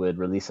 Like, he would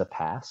release a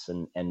pass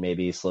and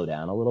maybe slow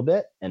down a little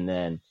bit and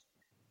then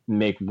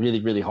make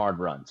really, really hard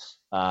runs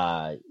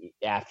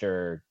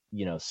after,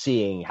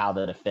 seeing how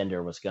the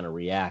defender was going to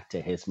react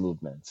to his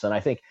movements. And I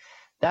think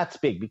that's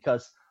big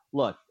because,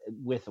 look,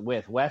 with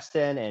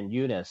Weston and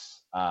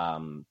Eunice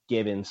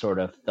given sort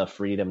of the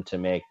freedom to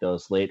make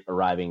those late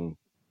arriving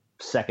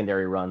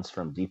secondary runs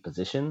from deep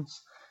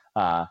positions,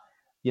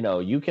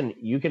 you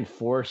can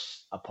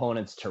force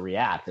opponents to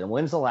react. And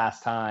when's the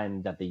last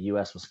time that the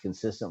U.S. was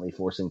consistently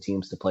forcing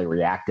teams to play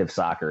reactive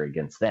soccer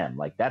against them?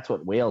 Like, that's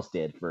what Wales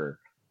did for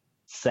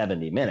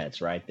 70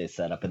 minutes, right? They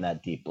set up in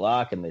that deep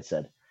block and they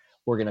said,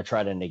 we're going to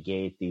try to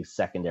negate these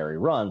secondary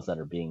runs that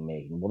are being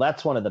made. Well,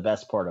 that's one of the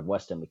best part of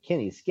Weston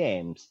McKennie's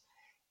game.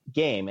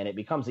 And it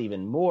becomes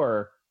even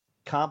more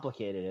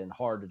complicated and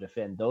hard to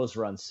defend those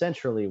runs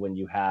centrally when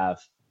you have,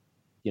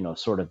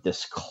 sort of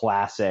this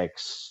classic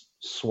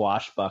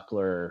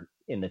swashbuckler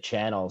in the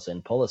channels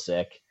in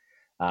Pulisic,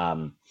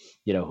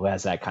 who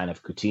has that kind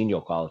of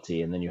Coutinho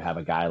quality. And then you have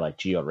a guy like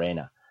Gio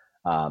Reyna,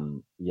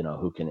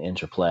 who can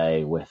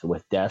interplay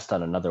with Dest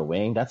on another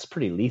wing. That's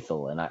pretty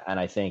lethal. And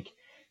I think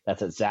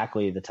that's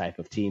exactly the type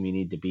of team you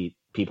need to beat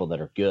people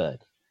that are good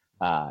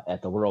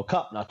at the World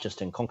Cup, not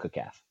just in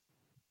CONCACAF.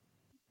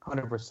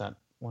 100%.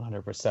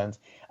 100%.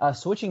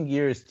 Switching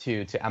gears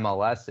to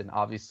MLS, and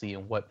obviously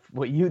what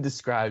you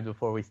described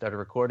before we started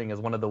recording as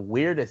one of the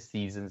weirdest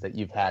seasons that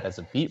you've had as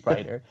a beat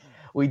writer,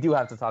 we do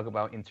have to talk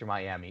about Inter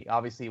Miami.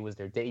 Obviously, it was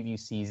their debut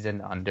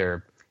season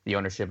under the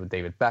ownership of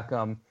David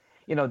Beckham.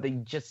 They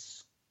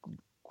just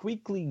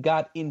quickly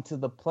got into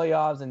the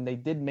playoffs, and they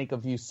did make a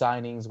few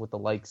signings with the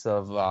likes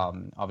of,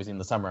 obviously in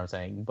the summer, I'm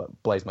saying,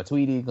 but Blaise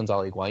Matuidi,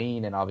 Gonzalo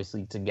Higuain, and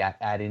obviously to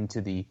add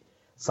into the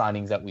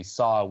signings that we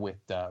saw with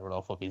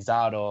Rodolfo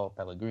Pizarro,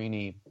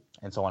 Pellegrini,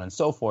 and so on and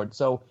so forth.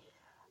 So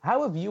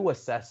how have you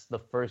assessed the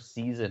first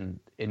season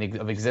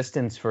of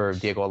existence for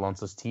Diego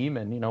Alonso's team?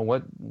 And,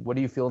 what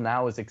do you feel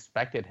now is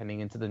expected heading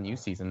into the new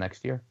season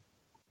next year?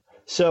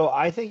 So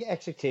I think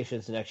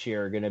expectations next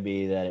year are going to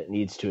be that it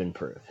needs to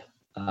improve.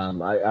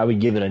 I would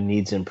give it a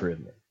needs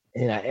improvement.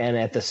 And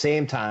at the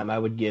same time, I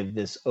would give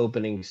this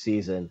opening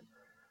season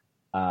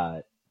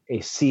a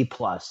C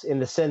plus in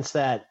the sense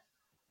that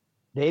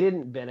they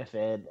didn't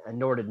benefit, and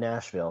nor did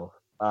Nashville,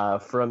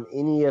 from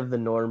any of the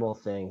normal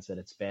things that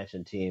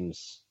expansion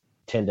teams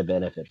tend to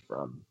benefit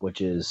from,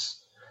 which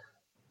is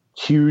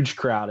huge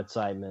crowd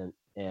excitement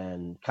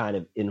and kind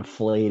of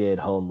inflated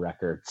home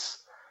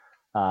records.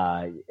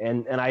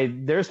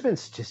 There's been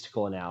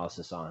statistical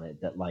analysis on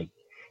it that like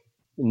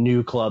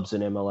new clubs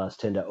in MLS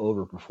tend to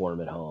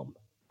overperform at home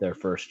their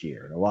first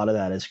year. And a lot of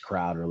that is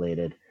crowd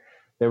related.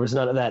 There was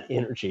none of that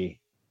energy.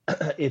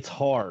 It's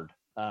hard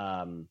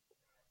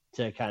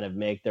to kind of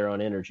make their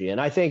own energy.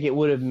 And I think it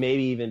would have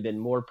maybe even been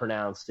more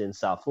pronounced in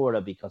South Florida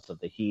because of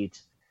the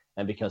heat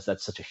and because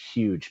that's such a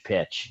huge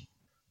pitch.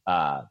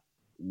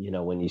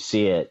 When you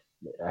see it,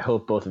 I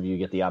hope both of you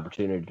get the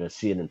opportunity to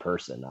see it in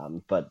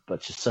person. But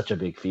just such a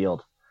big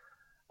field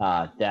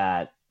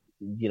that,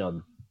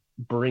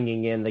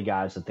 bringing in the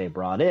guys that they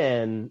brought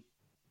in,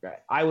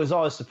 I was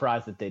always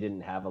surprised that they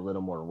didn't have a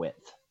little more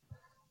width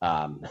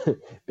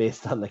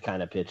based on the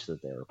kind of pitch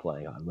that they were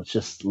playing on. Let's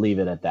just leave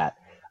it at that.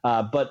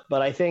 But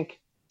I think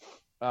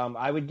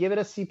I would give it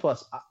a C+.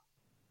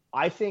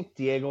 I think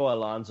Diego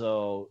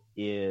Alonso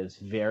is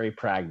very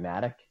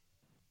pragmatic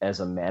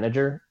as a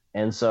manager.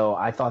 And so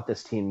I thought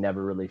this team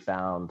never really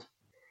found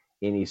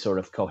any sort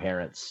of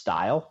coherent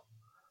style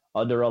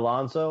under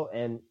Alonso.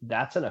 And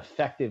that's an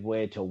effective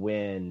way to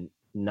win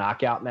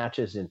knockout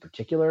matches in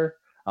particular,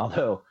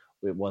 although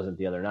it wasn't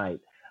the other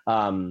night.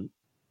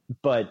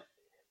 But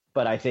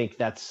I think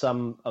that's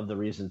some of the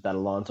reasons that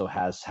Alonso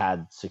has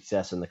had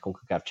success in the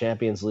CONCACAF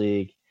Champions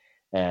League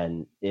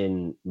and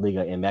in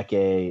Liga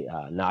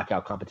MX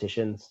knockout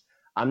competitions.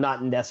 I'm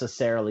not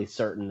necessarily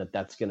certain that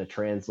that's going to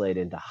translate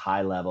into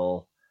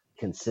high-level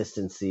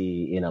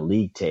consistency in a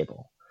league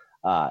table.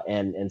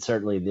 And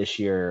certainly this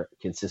year,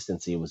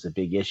 consistency was a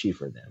big issue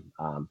for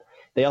them.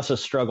 They also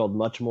struggled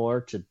much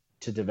more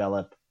to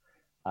develop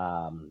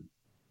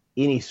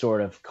any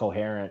sort of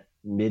coherent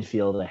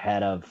midfield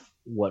ahead of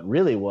what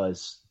really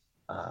was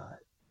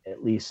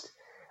at least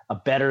a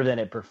better than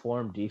it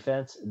performed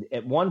defense.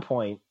 At one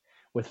point,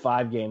 with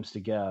 5 games to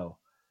go,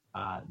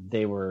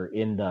 they were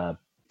in the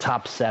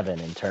top 7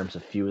 in terms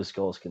of fewest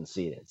goals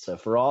conceded. So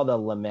for all the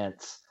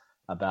laments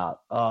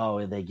about,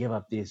 they give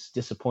up these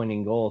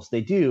disappointing goals,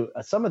 they do.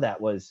 Some of that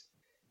was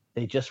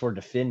they just were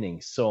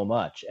defending so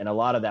much. And a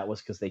lot of that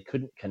was because they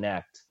couldn't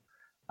connect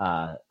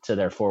to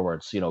their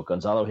forwards.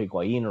 Gonzalo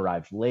Higuain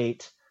arrived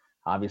late.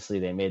 Obviously,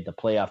 they made the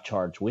playoff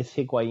charge with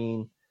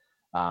Higuain.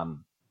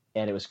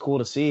 And it was cool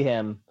to see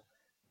him,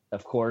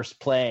 of course,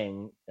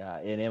 playing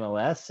in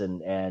MLS,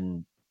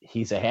 and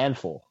he's a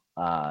handful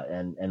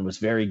and was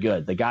very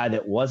good. The guy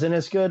that wasn't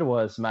as good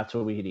was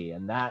Matuidi,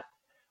 and that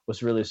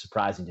was really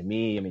surprising to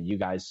me. I mean, you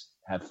guys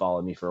have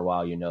followed me for a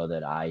while. You know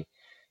that I,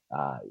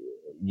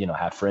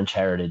 have French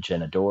heritage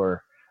and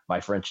adore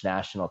my French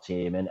national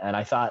team. And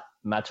I thought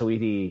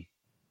Matuidi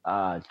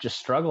just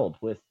struggled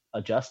with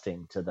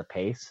adjusting to the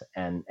pace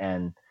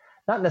and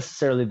not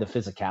necessarily the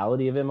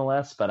physicality of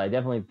MLS, but I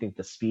definitely think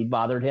the speed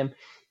bothered him.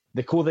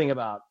 The cool thing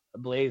about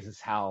Blaze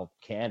is how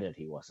candid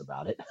he was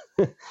about it.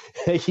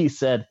 He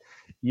said,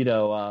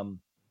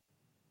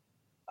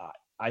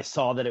 I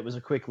saw that it was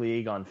a quick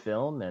league on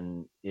film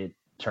and it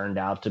turned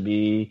out to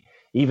be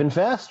even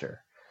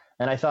faster.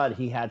 And I thought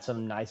he had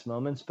some nice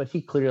moments, but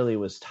he clearly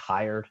was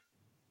tired.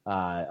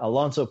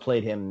 Alonso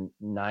played him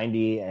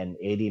 90 and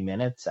 80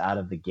 minutes out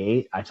of the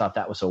gate. I thought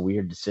that was a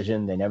weird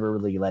decision. They never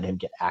really let him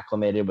get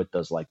acclimated with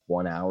those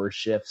 1 hour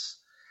shifts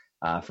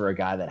for a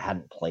guy that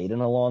hadn't played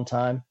in a long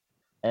time.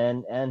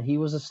 And he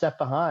was a step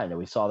behind. And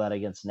we saw that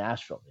against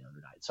Nashville the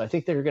other night. So I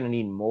think they're going to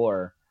need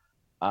more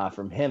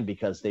from him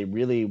because they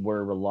really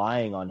were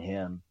relying on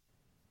him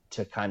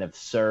to kind of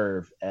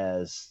serve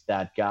as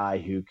that guy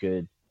who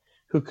could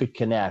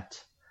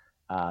connect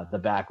the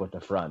back with the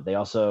front. They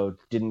also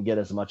didn't get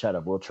as much out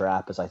of Will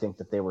Trapp as I think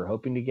that they were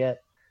hoping to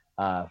get,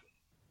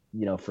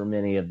 for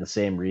many of the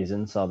same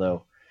reasons,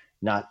 although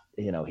not,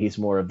 he's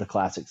more of the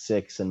classic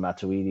 6 and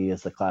Matuidi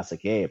is the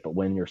classic 8. But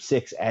when your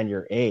 6 and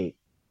your 8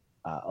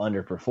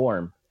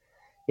 underperform,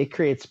 it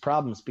creates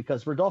problems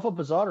because Rodolfo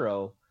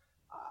Pizarro,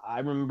 I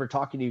remember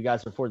talking to you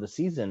guys before the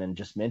season and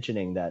just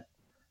mentioning that,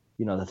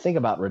 the thing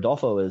about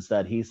Rodolfo is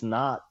that he's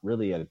not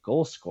really a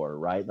goal scorer,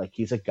 right?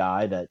 He's a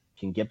guy that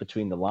can get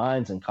between the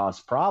lines and cause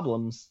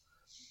problems,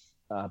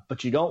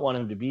 but you don't want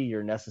him to be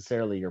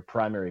necessarily your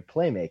primary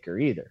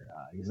playmaker either.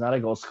 He's not a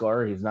goal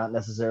scorer. He's not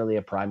necessarily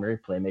a primary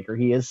playmaker.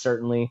 He is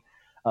certainly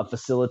a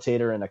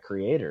facilitator and a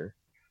creator,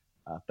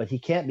 but he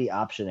can't be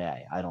option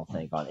A, I don't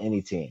think, on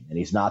any team. And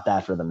he's not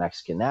that for the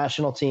Mexican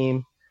national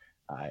team.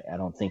 I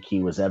don't think he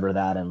was ever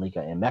that in Liga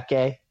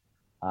MX.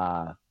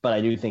 But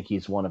I do think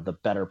he's one of the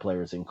better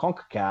players in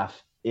CONCACAF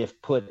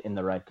if put in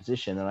the right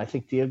position. And I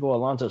think Diego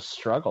Alonso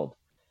struggled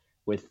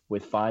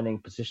with finding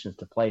positions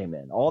to play him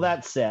in. All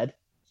that said,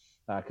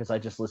 because I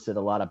just listed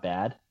a lot of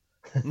bad,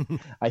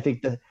 I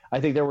think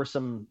there were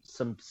some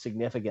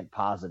significant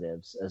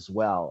positives as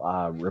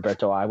well.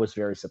 Roberto, I was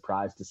very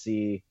surprised to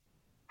see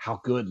how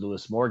good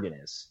Lewis Morgan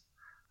is.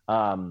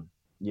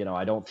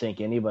 I don't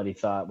think anybody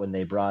thought when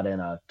they brought in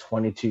a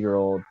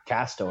 22-year-old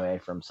castaway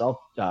from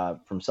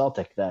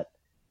Celtic that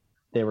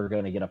they were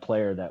going to get a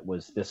player that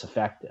was this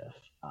effective.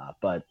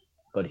 But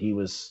he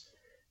was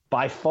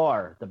by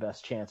far the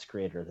best chance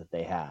creator that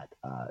they had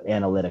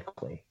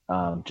analytically.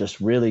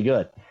 Just really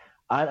good.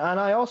 And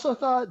I also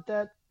thought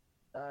that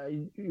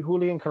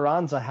Julian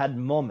Carranza had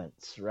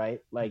moments, right?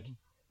 Like,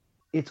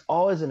 it's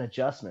always an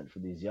adjustment for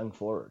these young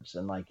forwards.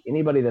 And like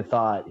anybody that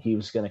thought he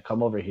was going to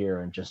come over here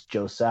and just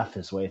Joseph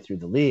his way through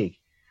the league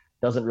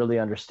doesn't really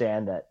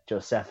understand that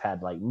Joseph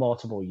had like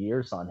multiple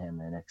years on him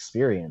and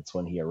experience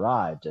when he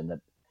arrived. And that,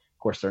 of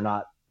course, they're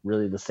not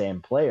really the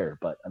same player.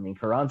 But I mean,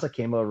 Carranza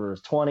came over as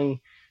 20,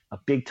 a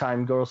big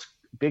time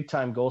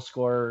goal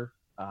scorer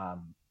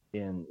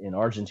in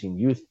Argentine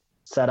youth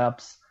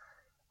setups.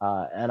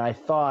 And I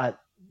thought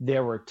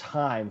there were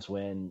times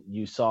when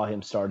you saw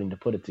him starting to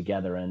put it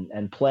together,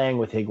 and playing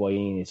with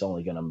Higuain is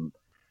only going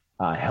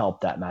to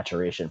help that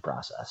maturation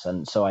process.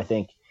 And so I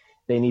think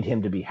they need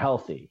him to be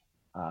healthy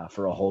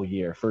for a whole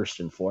year, first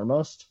and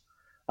foremost.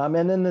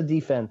 And then the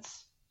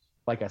defense,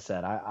 like I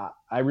said,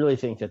 I really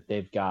think that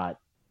they've got,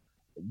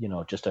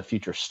 just a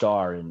future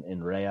star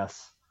in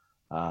Reyes,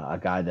 a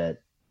guy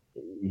that,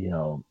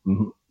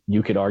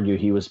 you could argue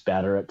he was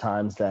better at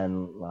times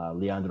than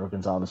Leandro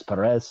Gonzalez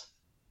Perez.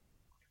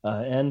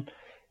 And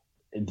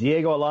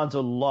Diego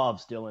Alonso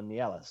loves Dylan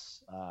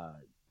Nielis,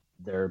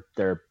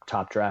 their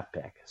top draft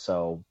pick.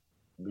 So,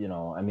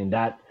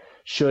 that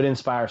should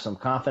inspire some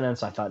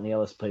confidence. I thought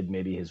Nielis played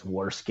maybe his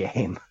worst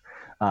game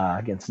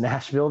against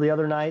Nashville the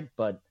other night,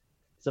 but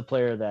it's a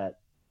player that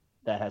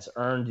has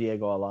earned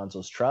Diego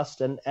Alonso's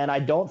trust. And I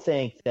don't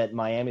think that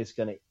Miami's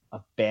going to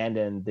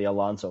abandon the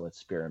Alonso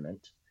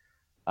experiment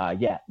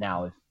yet.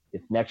 Now,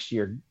 if next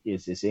year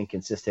is as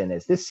inconsistent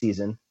as this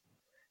season,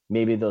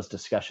 maybe those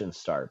discussions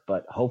start.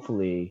 But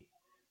hopefully,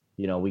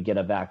 we get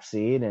a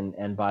vaccine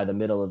and by the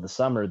middle of the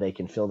summer, they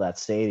can fill that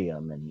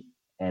stadium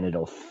and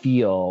it'll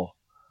feel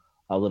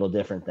a little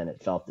different than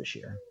it felt this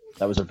year.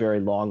 That was a very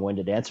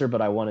long-winded answer,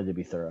 but I wanted to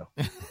be thorough.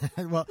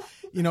 Well,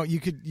 you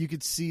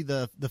could see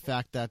the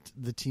fact that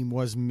the team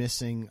was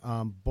missing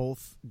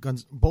both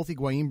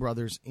Higuain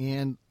brothers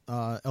and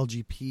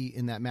LGP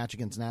in that match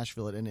against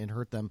Nashville, and it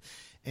hurt them.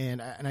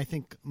 And I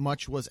think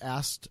much was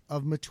asked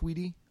of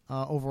Matuidi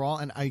overall.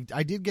 And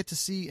I did get to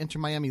see Inter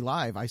Miami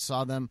live. I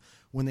saw them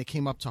when they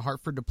came up to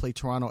Hartford to play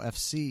Toronto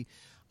FC.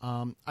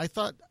 I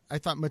thought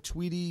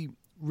Matuidi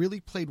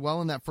really played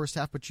well in that first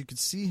half, but you could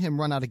see him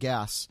run out of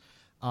gas.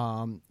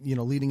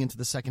 Leading into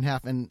the second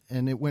half, and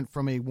it went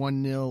from a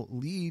 1-0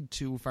 lead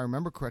to, if I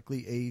remember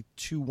correctly, a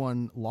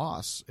 2-1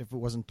 loss. If it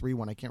wasn't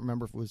 3-1, I can't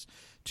remember if it was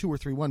 2 or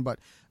 3-1. But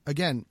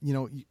again,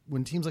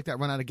 when teams like that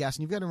run out of gas,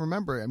 and you've got to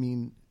remember, I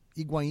mean,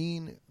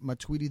 Higuain,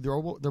 Matuidi,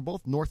 they're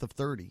both north of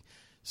 30,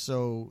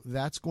 so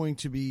that's going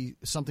to be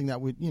something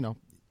that would,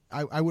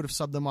 I would have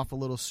subbed them off a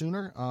little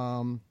sooner.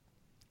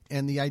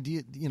 And the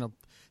idea,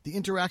 the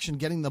interaction,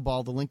 getting the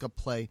ball, the link-up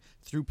play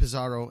through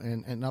Pizarro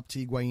and up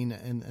to Higuain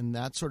and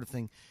that sort of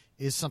thing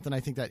is something I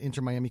think that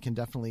Inter Miami can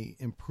definitely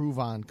improve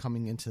on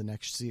coming into the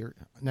next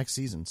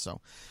season. So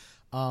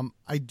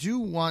I do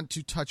want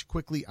to touch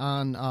quickly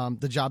on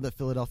the job that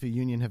Philadelphia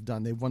Union have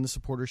done. They've won the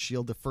Supporters'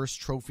 Shield, the first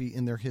trophy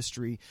in their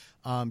history.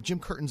 Jim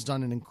Curtin's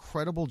done an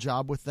incredible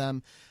job with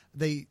them.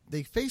 They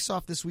face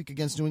off this week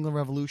against New England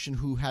Revolution,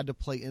 who had to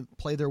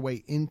play their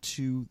way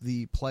into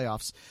the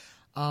playoffs.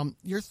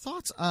 Your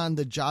thoughts on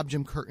the job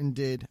Jim Curtin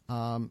did,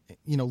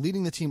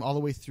 leading the team all the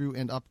way through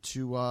and up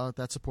to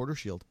that Supporter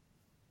Shield?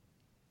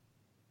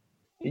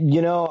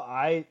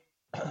 I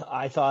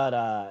thought,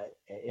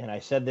 and I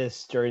said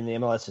this during the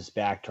MLS is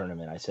Back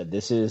tournament, I said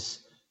this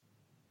is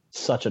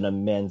such an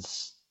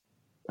immensely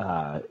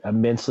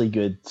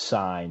good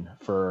sign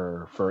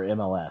for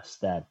MLS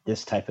that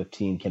this type of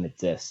team can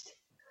exist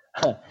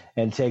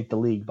and take the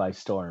league by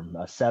storm.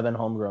 7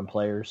 homegrown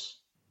players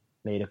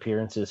made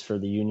appearances for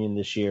the Union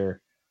this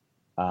year,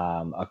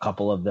 a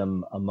couple of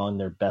them among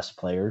their best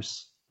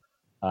players.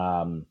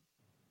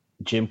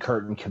 Jim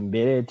Curtin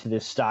committed to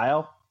this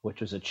style,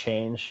 which was a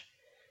change.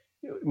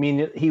 I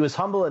mean, he was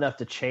humble enough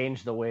to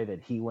change the way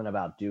that he went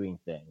about doing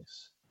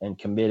things and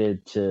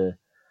committed to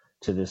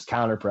this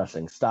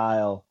counter-pressing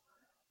style.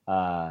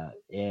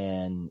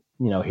 And,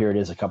 here it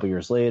is a couple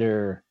years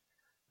later,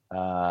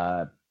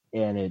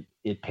 and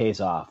it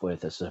pays off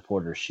with a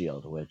Supporters'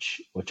 Shield,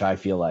 which I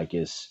feel like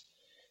is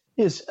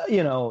it's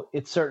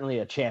certainly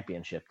a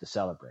championship to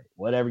celebrate,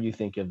 whatever you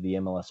think of the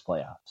MLS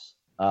playoffs.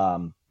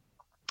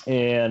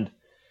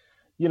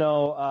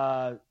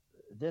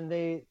 Then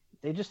they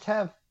just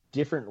have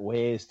different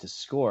ways to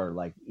score.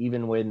 Like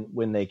even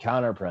when they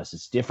counter press,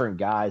 it's different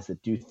guys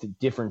that do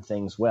different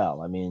things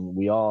well. I mean,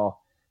 we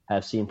all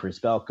have seen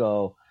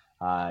Prispelko,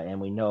 and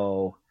we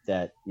know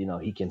that,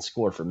 he can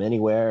score from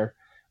anywhere.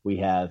 We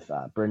have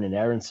Brendan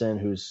Aronson,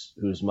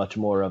 who's much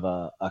more of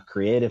a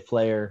creative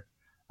player.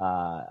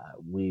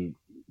 We've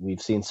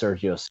seen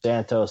Sergio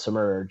Santos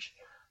emerge.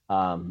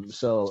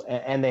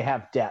 And they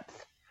have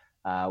depth,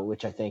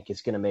 which I think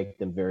is going to make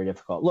them very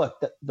difficult.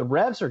 Look, the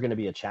Revs are going to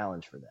be a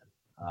challenge for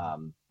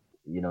them.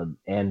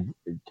 and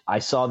I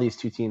saw these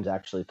two teams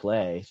actually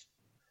play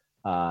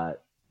at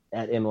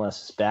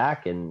MLS's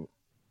back, and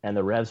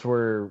the Revs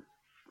were,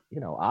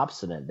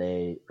 obstinate.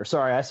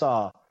 I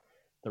saw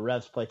the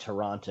Revs play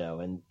Toronto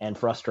and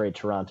frustrate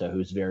Toronto,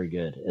 who's very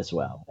good as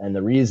well. And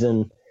the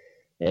reason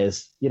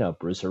is,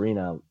 Bruce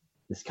Arena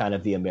is kind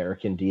of the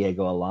American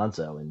Diego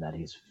Alonso in that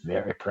he's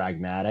very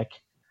pragmatic.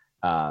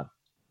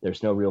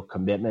 There's no real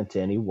commitment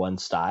to any one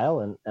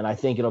style, and I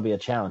think it'll be a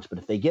challenge. But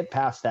if they get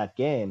past that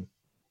game,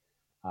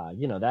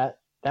 that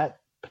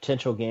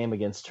potential game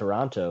against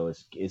Toronto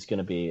is going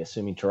to be,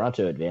 assuming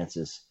Toronto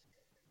advances,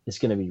 is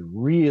going to be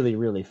really,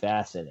 really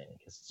fascinating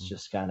because it's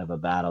just kind of a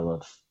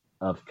battle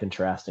of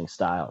contrasting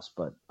styles.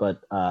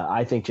 But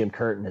I think Jim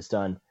Curtin has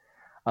done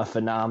a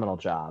phenomenal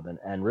job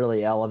and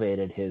really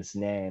elevated his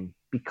name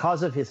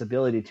because of his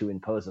ability to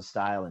impose a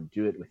style and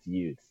do it with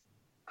youth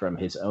from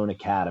his own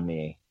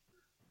academy.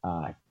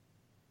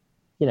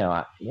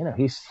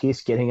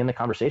 He's getting in the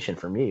conversation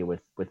for me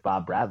with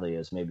Bob Bradley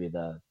as maybe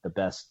the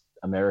best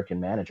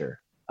American manager,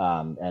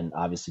 and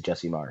obviously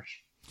Jesse Marsh.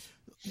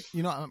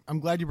 I'm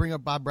glad you bring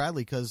up Bob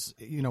Bradley because,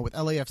 with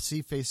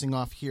LAFC facing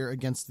off here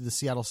against the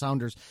Seattle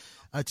Sounders,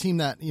 a team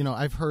that,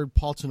 I've heard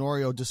Paul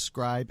Tenorio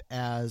describe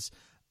as,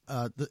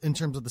 in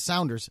terms of the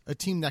Sounders, a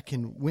team that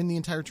can win the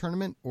entire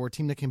tournament or a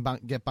team that can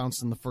get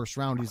bounced in the first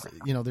round.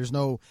 There's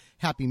no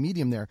happy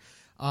medium there.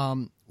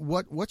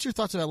 What's your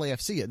thoughts of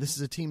LAFC? This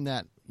is a team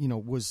that,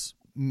 was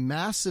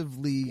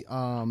massively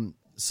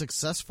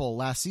successful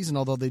last season,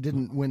 although they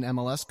didn't win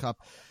MLS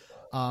Cup.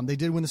 They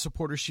did win the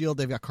Supporter Shield.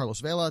 They've got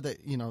Carlos Vela.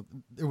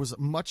 There was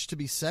much to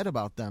be said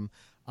about them.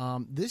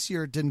 This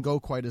year it didn't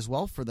go quite as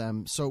well for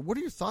them. So what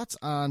are your thoughts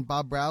on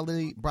Bob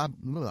Bradley,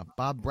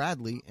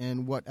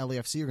 and what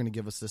LAFC are going to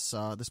give us this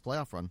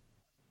playoff run?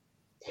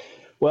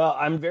 Well,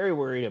 I'm very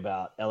worried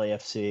about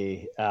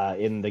LAFC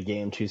in the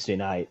game Tuesday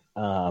night.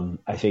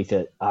 I think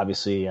that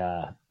obviously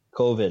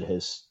COVID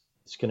is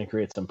going to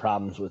create some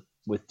problems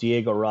with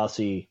Diego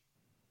Rossi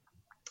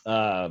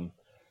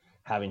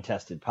having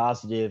tested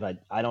positive.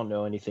 I don't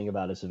know anything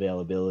about his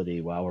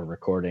availability while we're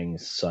recording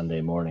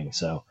Sunday morning.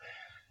 So,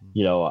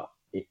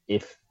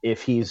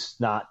 if he's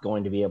not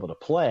going to be able to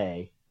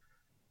play,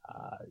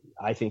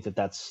 I think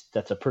that's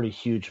a pretty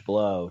huge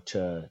blow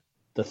to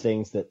the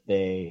things that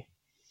they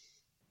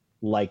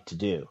like to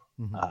do,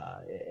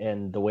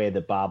 and the way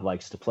that Bob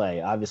likes to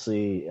play.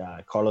 Obviously,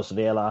 Carlos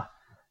Vela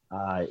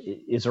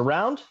is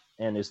around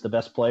and is the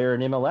best player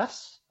in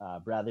MLS.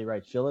 Bradley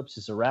Wright Phillips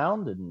is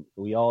around, and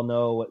we all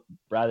know what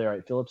Bradley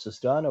Wright Phillips has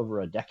done over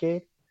a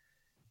decade.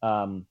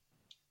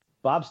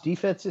 Bob's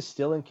defense is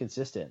still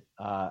inconsistent.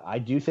 I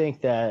do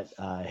think that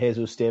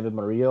Jesus David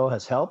Murillo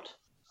has helped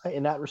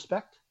in that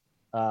respect.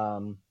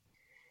 And,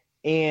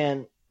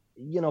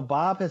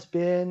 Bob has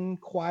been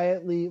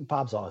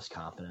Bob's always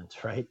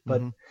confident, right?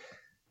 But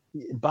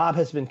Bob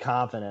has been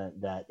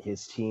confident that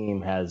his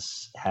team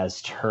has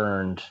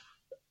turned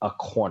a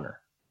corner.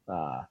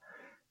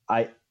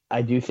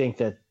 I do think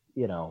that,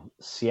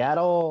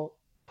 Seattle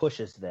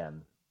pushes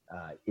them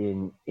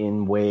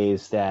in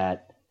ways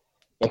that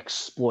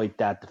exploit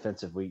that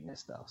defensive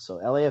weakness, though. So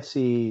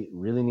LAFC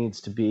really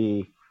needs to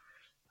be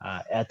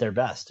at their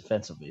best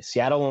defensively.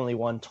 Seattle only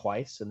won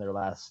twice in their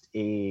last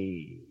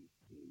 8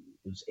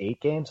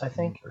 games, I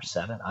think, or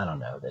 7. I don't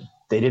know.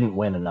 They didn't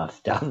win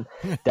enough down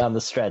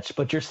the stretch.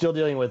 But you're still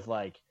dealing with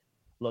like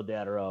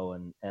Lodero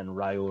and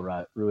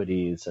Raul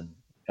Ruiz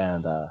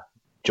and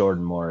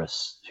Jordan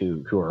Morris,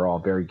 who are all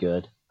very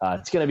good.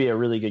 It's going to be a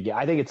really good game.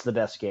 I think it's the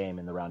best game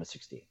in the round of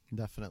 16.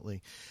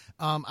 Definitely.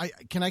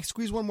 Can I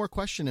squeeze one more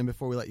question in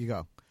before we let you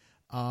go?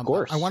 Of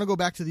course. I want to go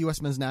back to the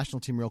U.S. men's national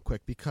team real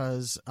quick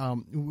because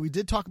we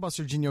did talk about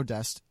Serginho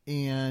Dest,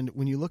 and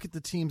when you look at the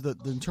teams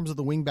in terms of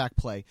the wingback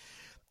play,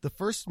 the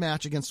first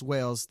match against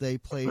Wales, they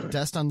played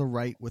Dest on the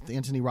right with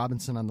Anthony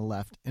Robinson on the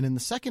left. And in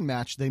the second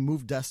match, they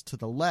moved Dest to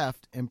the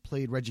left and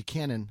played Reggie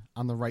Cannon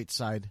on the right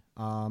side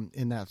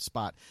in that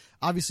spot.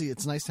 Obviously,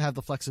 it's nice to have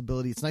the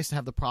flexibility. It's nice to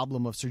have the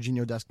problem of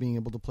Serginho Dest being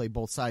able to play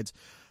both sides.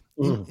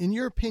 In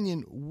your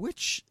opinion,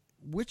 which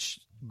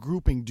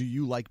grouping do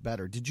you like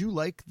better? Did you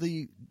like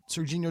the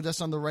Serginho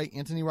Dest on the right,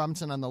 Anthony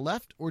Robinson on the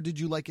left, or did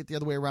you like it the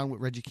other way around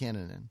with Reggie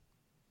Cannon in?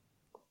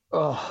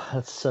 Oh,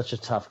 that's such a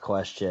tough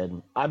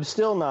question. I'm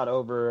still not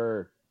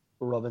over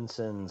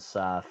Robinson's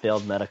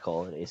failed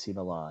medical at AC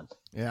Milan.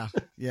 Yeah.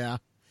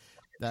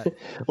 That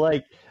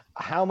like,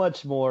 how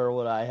much more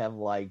would I have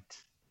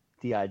liked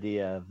the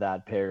idea of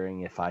that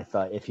pairing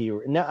if he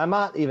were? Now, I'm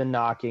not even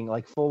knocking.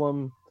 Like,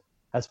 Fulham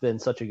has been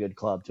such a good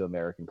club to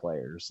American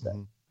players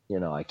that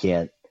I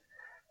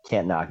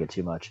can't knock it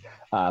too much.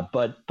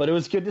 But it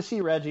was good to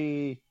see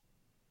Reggie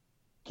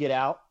get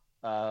out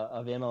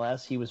of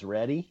MLS. He was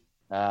ready.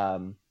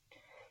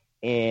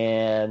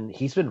 And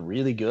he's been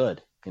really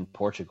good in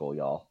Portugal,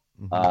 y'all.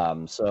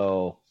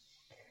 So,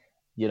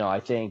 I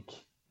think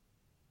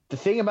the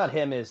thing about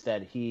him is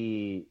that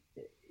he,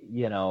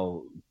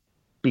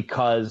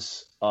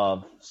 because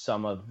of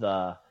some of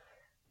the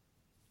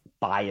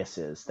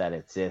biases that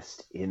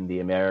exist in the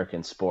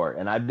American sport,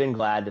 and I've been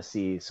glad to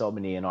see so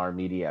many in our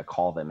media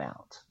call them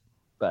out.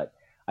 But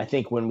I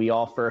think when we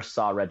all first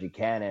saw Reggie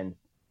Cannon,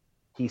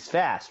 he's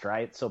fast,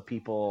 right? So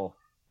people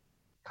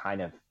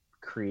kind of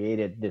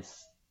created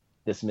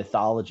this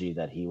mythology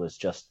that he was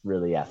just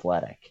really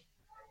athletic.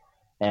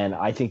 And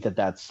I think that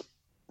that's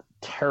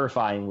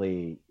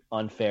terrifyingly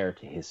unfair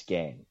to his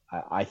game.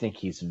 I think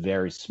he's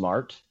very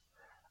smart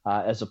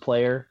as a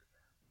player.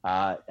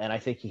 And I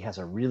think he has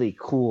a really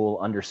cool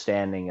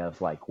understanding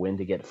of like when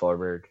to get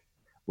forward,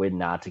 when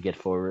not to get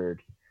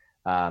forward.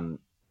 And,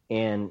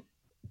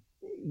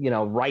 you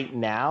know, right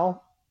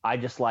now, I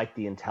just like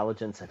the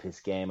intelligence of his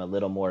game a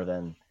little more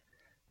than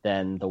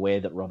the way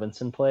that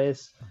Robinson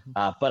plays.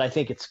 But I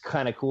think it's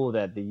kind of cool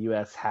that the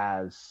U.S.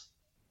 has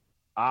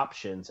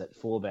options at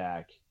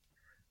fullback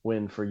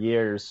when for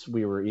years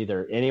we were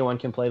either anyone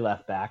can play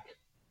left back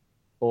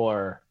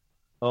or,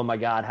 oh my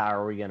God, how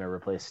are we going to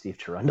replace Steve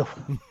Cherundle?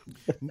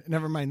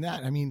 Never mind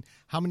that. I mean,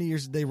 how many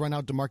years did they run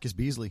out DeMarcus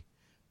Beasley,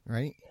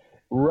 right?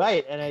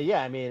 Right. And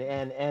yeah, I mean,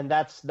 and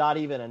that's not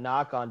even a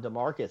knock on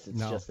DeMarcus.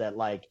 It's just that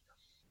like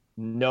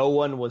no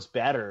one was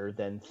better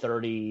than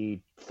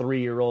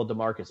 33-year-old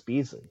DeMarcus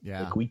Beasley.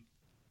 Yeah. Like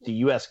the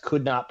U.S.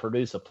 could not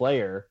produce a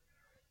player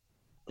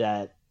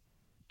that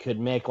could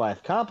make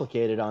life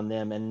complicated on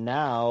them. And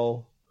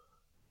now,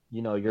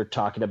 you know, you're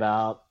talking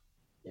about,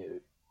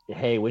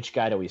 hey, which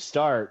guy do we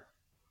start?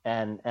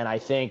 And I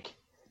think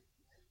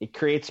it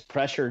creates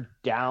pressure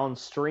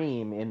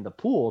downstream in the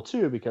pool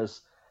too, because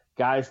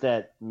guys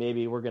that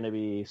maybe were going to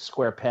be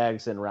square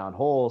pegs and round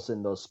holes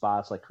in those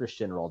spots like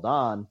Christian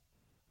Roldan,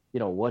 you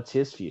know, what's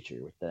his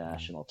future with the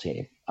national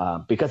team?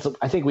 Because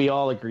I think we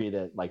all agree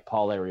that like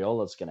Paul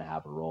Arriola is going to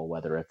have a role,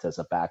 whether it's as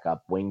a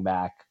backup wing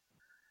back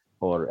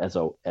or as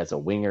a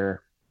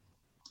winger.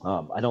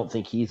 I don't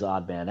think he's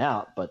odd man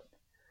out, but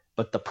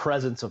the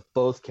presence of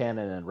both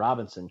Cannon and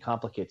Robinson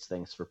complicates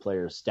things for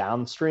players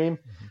downstream,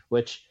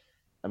 which,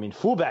 I mean,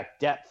 fullback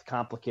depth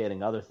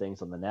complicating other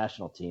things on the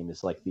national team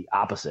is like the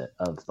opposite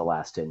of the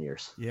last 10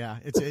 years. Yeah,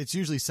 it's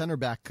usually center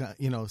back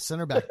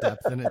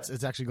depth, and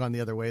it's actually gone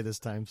the other way this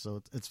time.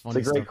 So it's funny.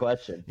 It's a great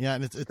question. Yeah,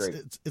 and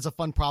it's a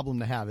fun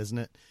problem to have, isn't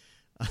it?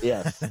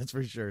 Yes, that's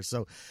for sure.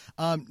 So,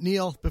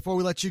 Neil, before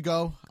we let you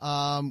go,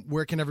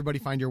 where can everybody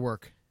find your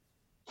work?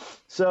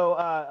 So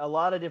a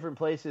lot of different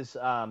places,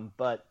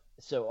 but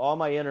so all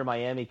my Inter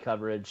Miami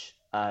coverage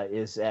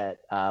is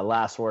at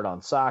Last Word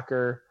on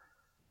Soccer.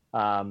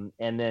 And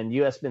then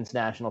U.S. men's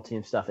national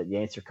team stuff at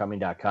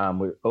yanksarecoming.com.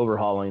 We're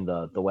overhauling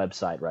the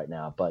website right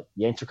now, but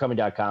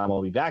yanksarecoming.com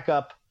will be back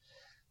up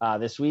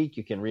this week.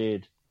 You can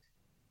read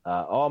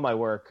all my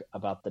work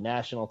about the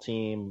national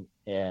team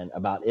and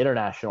about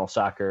international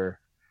soccer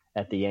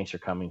at the Yanks Are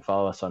Coming.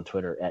 Follow us on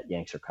Twitter at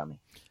Yanks Are Coming.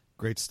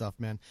 Great stuff,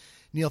 man.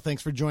 Neil,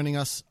 thanks for joining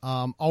us.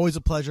 Always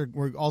a pleasure.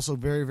 We're also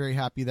very, very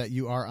happy that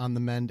you are on the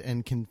mend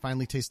and can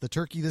finally taste the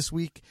turkey this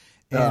week.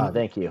 And,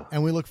 thank you.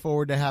 And we look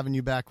forward to having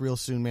you back real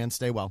soon, man.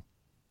 Stay well.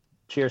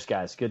 Cheers,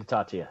 guys. Good to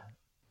talk to you.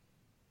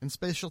 And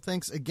special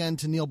thanks again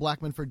to Neil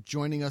Blackmon for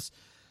joining us.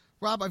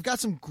 Rob, I've got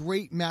some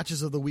great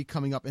matches of the week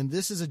coming up, and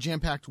this is a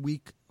jam-packed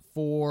week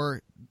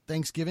for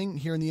Thanksgiving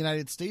here in the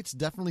United States.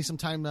 Definitely some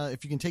time,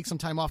 if you can take some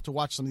time off to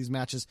watch some of these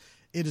matches,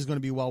 it is going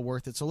to be well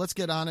worth it. So let's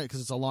get on it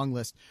because it's a long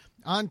list.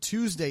 On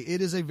Tuesday,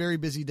 it is a very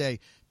busy day.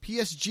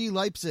 PSG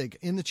Leipzig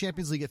in the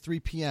Champions League at 3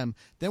 p.m.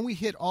 Then we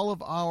hit all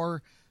of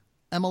our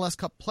MLS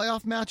Cup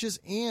playoff matches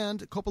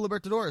and Copa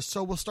Libertadores.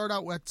 So we'll start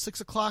out at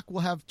 6 o'clock.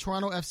 We'll have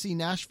Toronto FC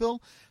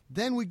Nashville.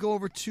 Then we go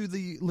over to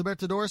the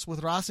Libertadores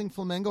with Racing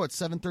Flamengo at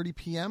 7:30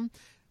 p.m.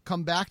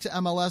 Come back to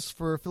MLS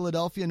for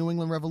Philadelphia New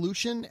England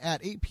Revolution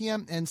at 8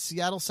 p.m. and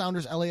Seattle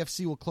Sounders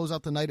LAFC will close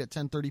out the night at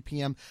 10:30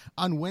 p.m.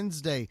 On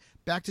Wednesday,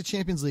 back to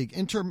Champions League.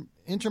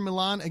 Inter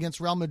Milan against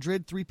Real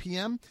Madrid, 3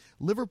 p.m.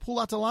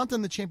 Liverpool Atalanta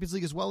in the Champions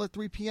League as well at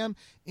 3 p.m.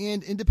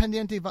 And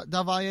Independiente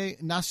del Valle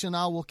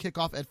Nacional will kick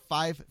off at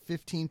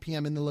 5:15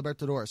 p.m. in the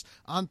Libertadores.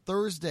 On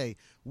Thursday,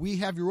 we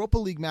have Europa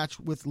League match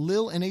with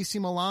Lille and AC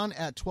Milan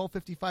at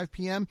 12:55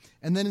 p.m.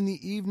 And then in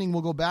the evening,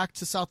 we'll go back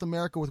to South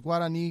America with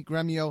Guarani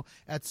Gremio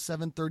at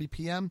 7:30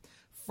 p.m.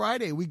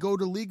 Friday, we go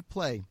to league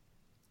play,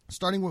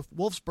 starting with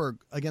Wolfsburg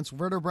against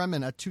Werder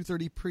Bremen at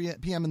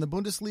 2:30 p.m. in the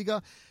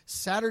Bundesliga.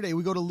 Saturday,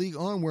 we go to Ligue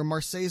 1, where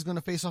Marseille is going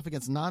to face off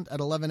against Nantes at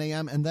 11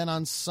 a.m. And then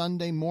on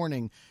Sunday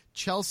morning,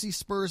 Chelsea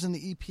Spurs in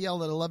the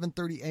EPL at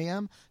 11:30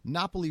 a.m.,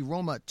 Napoli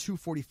Roma at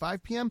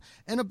 2:45 p.m.,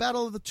 and a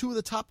battle of the two of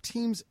the top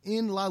teams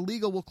in La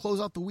Liga will close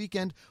out the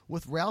weekend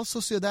with Real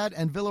Sociedad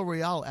and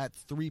Villarreal at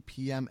 3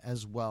 p.m.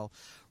 as well.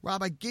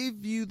 Rob, I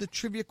gave you the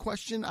trivia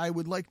question. I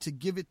would like to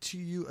give it to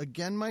you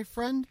again, my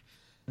friend.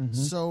 Mm-hmm.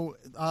 So,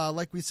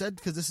 like we said,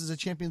 because this is a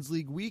Champions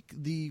League week,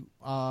 the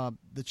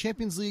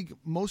Champions League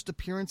most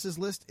appearances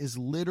list is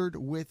littered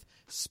with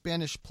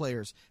Spanish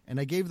players. And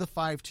I gave the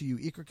 5 to you.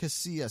 Iker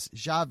Casillas,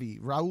 Xavi,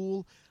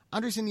 Raul,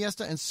 Andres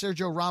Iniesta, and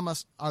Sergio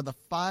Ramos are the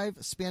 5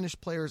 Spanish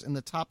players in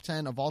the top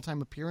 10 of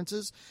all-time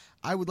appearances.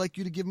 I would like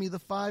you to give me the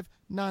 5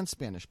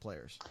 non-Spanish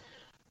players.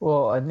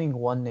 Well, I think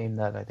one name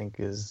that I think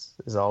is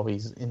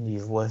always in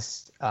these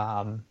lists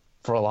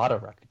for a lot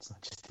of records,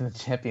 not just in the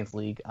Champions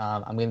League.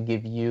 I'm going to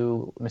give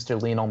you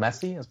Mr. Lionel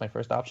Messi as my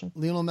first option.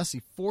 Lionel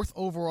Messi, 4th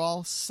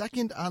overall,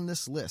 2nd on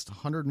this list,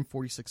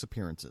 146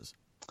 appearances.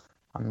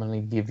 I'm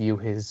going to give you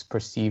his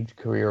perceived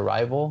career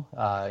rival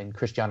in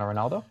Cristiano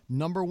Ronaldo.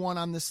 Number 1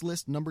 on this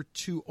list, number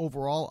 2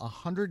 overall,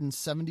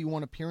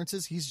 171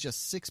 appearances. He's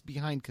just 6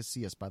 behind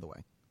Casillas, by the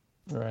way.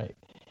 Right.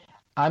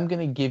 I'm going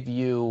to give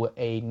you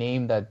a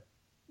name that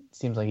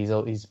seems like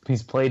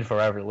he's played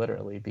forever,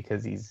 literally,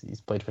 because he's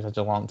played for such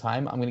a long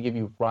time. I'm going to give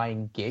you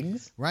Ryan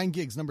Giggs. Ryan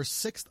Giggs, number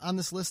 6th on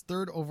this list,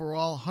 3rd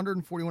overall,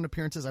 141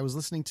 appearances. I was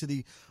listening to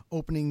the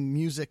opening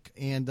music,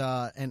 and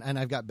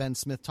I've got Ben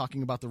Smith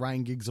talking about the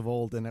Ryan Giggs of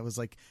old, and it was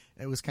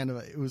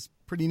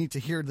pretty neat to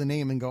hear the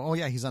name and go, oh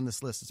yeah, he's on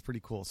this list. It's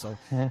pretty cool. So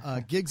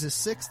Giggs is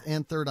 6th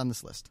and 3rd on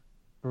this list.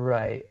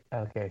 Right.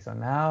 Okay. So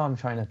now I'm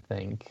trying to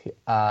think.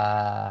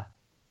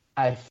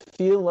 I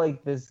feel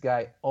like this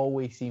guy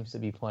always seems to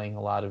be playing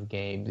a lot of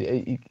games.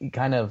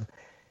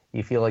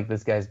 You feel like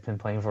this guy's been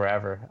playing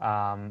forever.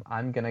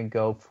 I'm going to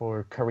go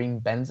for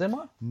Karim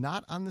Benzema.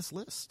 Not on this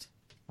list.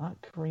 Not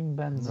Karim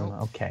Benzema.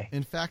 Nope. Okay.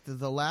 In fact,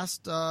 the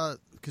last,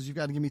 because you've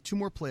got to give me 2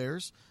 more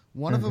players.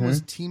 One of them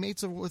was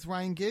teammates with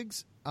Ryan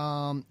Giggs,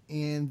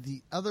 and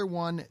the other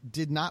one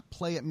did not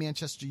play at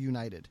Manchester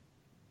United.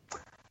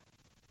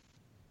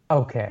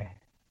 Okay.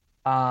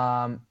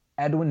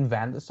 Edwin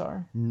van der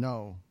Sar?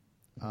 No.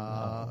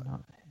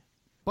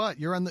 But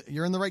you're in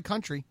the right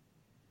country.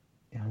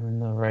 I'm in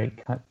the right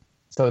country.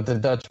 So it's a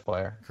Dutch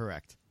player.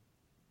 Correct.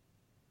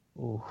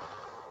 Ooh.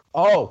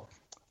 Oh,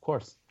 of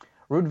course.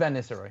 Ruud van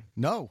Nistelrooy.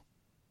 No.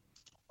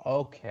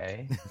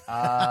 Okay.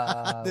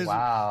 Wow.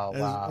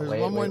 There's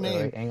Wait, one more name.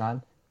 Wait, hang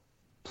on.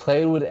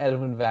 Played with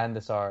Edwin van der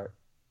Sar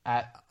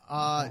at.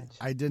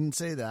 I didn't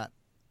say that.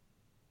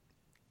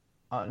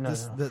 No.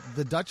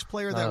 The Dutch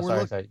player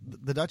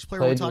the Dutch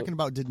player we're talking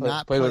about did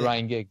not play with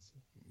Ryan Giggs.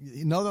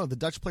 No, the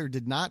Dutch player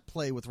did not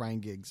play with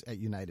Ryan Giggs at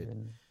United.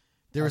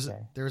 There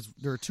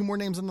are 2 more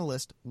names on the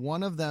list.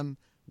 One of them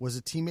was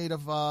a teammate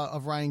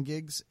of Ryan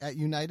Giggs at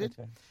United.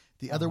 Okay.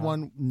 The other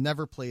one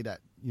never played at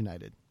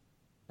United.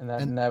 And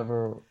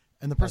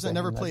the person that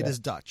never played is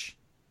Dutch.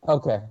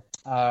 Okay.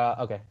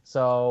 Okay.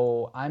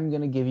 So I'm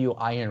gonna give you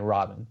Iron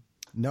Robin.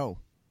 No.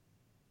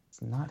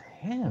 It's not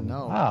him.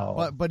 No.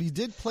 Wow. But he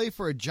did play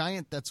for a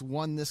giant that's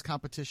won this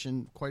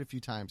competition quite a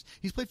few times.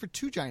 He's played for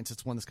 2 giants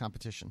that's won this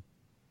competition.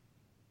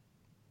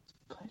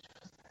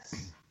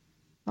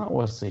 Not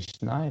Wesley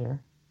Sneijder.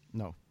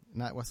 No,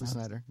 not Wesley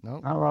Sneijder. No.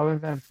 Not Robin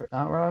van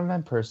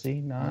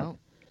Persie. No.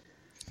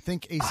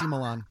 Think AC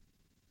Milan.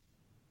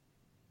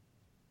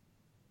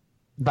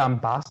 Van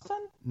Basten?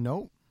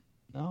 No.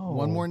 No.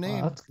 One more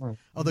name.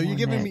 Although you're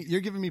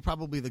giving me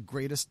probably the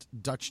greatest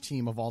Dutch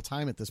team of all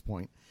time at this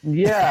point.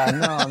 Yeah,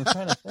 no, I'm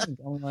trying to think.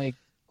 I'm like,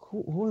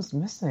 who is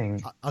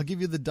missing? I'll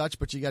give you the Dutch,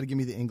 but you got to give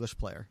me the English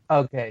player.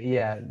 Okay,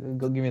 yeah.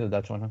 Go give me the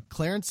Dutch one. Huh?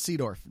 Clarence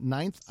Seedorf,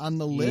 9th on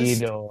the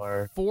list.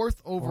 4th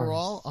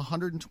overall,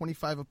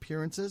 125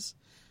 appearances.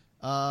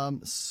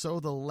 So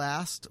the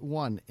last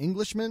one,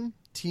 Englishman,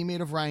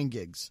 teammate of Ryan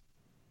Giggs.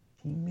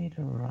 Teammate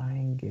of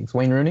Ryan Giggs.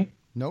 Wayne Rooney?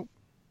 Nope.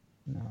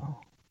 No.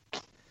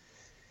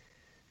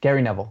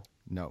 Gary Neville?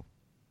 No.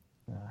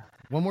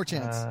 One more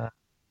chance.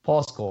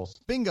 Paul Scholes?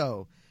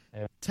 Bingo.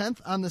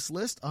 10th on this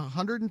list,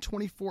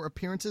 124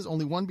 appearances,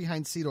 only one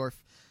behind Seedorf.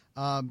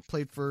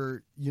 Played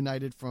for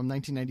United from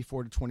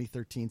 1994 to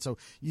 2013. So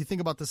you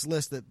think about this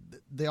list that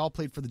they all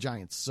played for the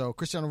Giants. So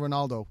Cristiano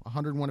Ronaldo,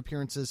 101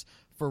 appearances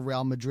for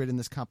Real Madrid in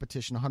this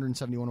competition,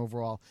 171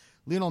 overall.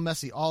 Lionel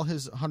Messi, all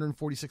his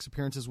 146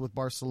 appearances with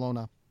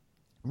Barcelona.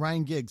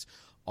 Ryan Giggs,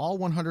 all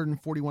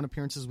 141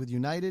 appearances with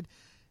United.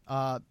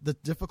 The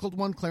difficult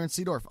one, Clarence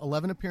Seedorf,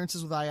 11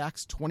 appearances with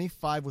Ajax,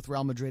 25 with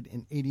Real Madrid,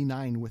 and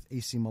 89 with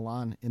AC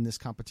Milan in this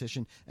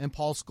competition. And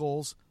Paul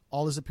Scholes,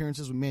 all his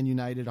appearances with Man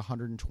United,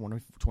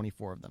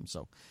 124 of them.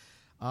 So,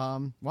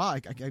 wow,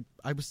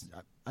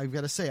 I've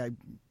got to say,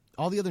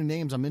 all the other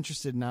names, I'm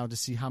interested now to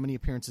see how many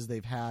appearances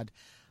they've had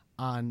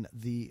on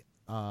the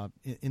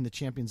in the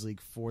Champions League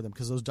for them,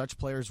 because those Dutch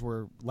players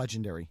were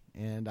legendary,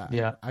 and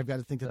I've got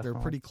to think that they're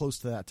pretty close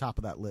to that top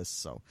of that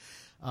list. So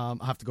I'll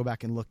have to go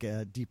back and look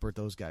deeper at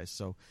those guys.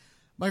 So,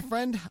 my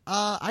friend,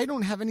 I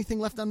don't have anything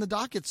left on the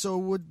docket.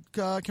 So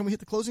can we hit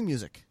the closing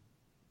music?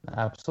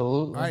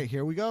 Absolutely. All right,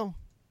 here we go.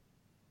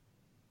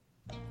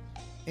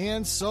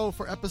 And so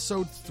for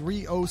episode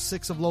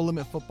 306 of Low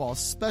Limit Football,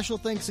 special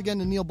thanks again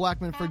to Neil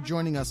Blackmon for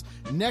joining us.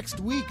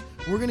 Next week,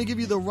 we're going to give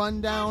you the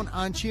rundown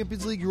on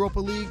Champions League, Europa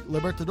League,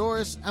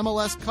 Libertadores,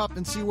 MLS Cup,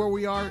 and see where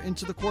we are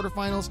into the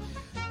quarterfinals.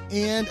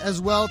 And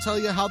as well, tell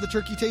you how the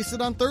turkey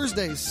tasted on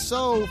Thursdays.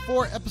 So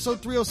for episode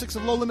 306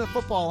 of Low Limit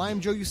Football, I am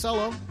Joe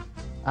Usello.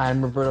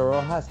 I'm Roberto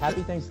Rojas.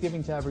 Happy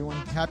Thanksgiving to everyone.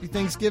 Happy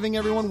Thanksgiving,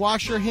 everyone.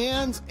 Wash your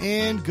hands,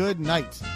 and good night.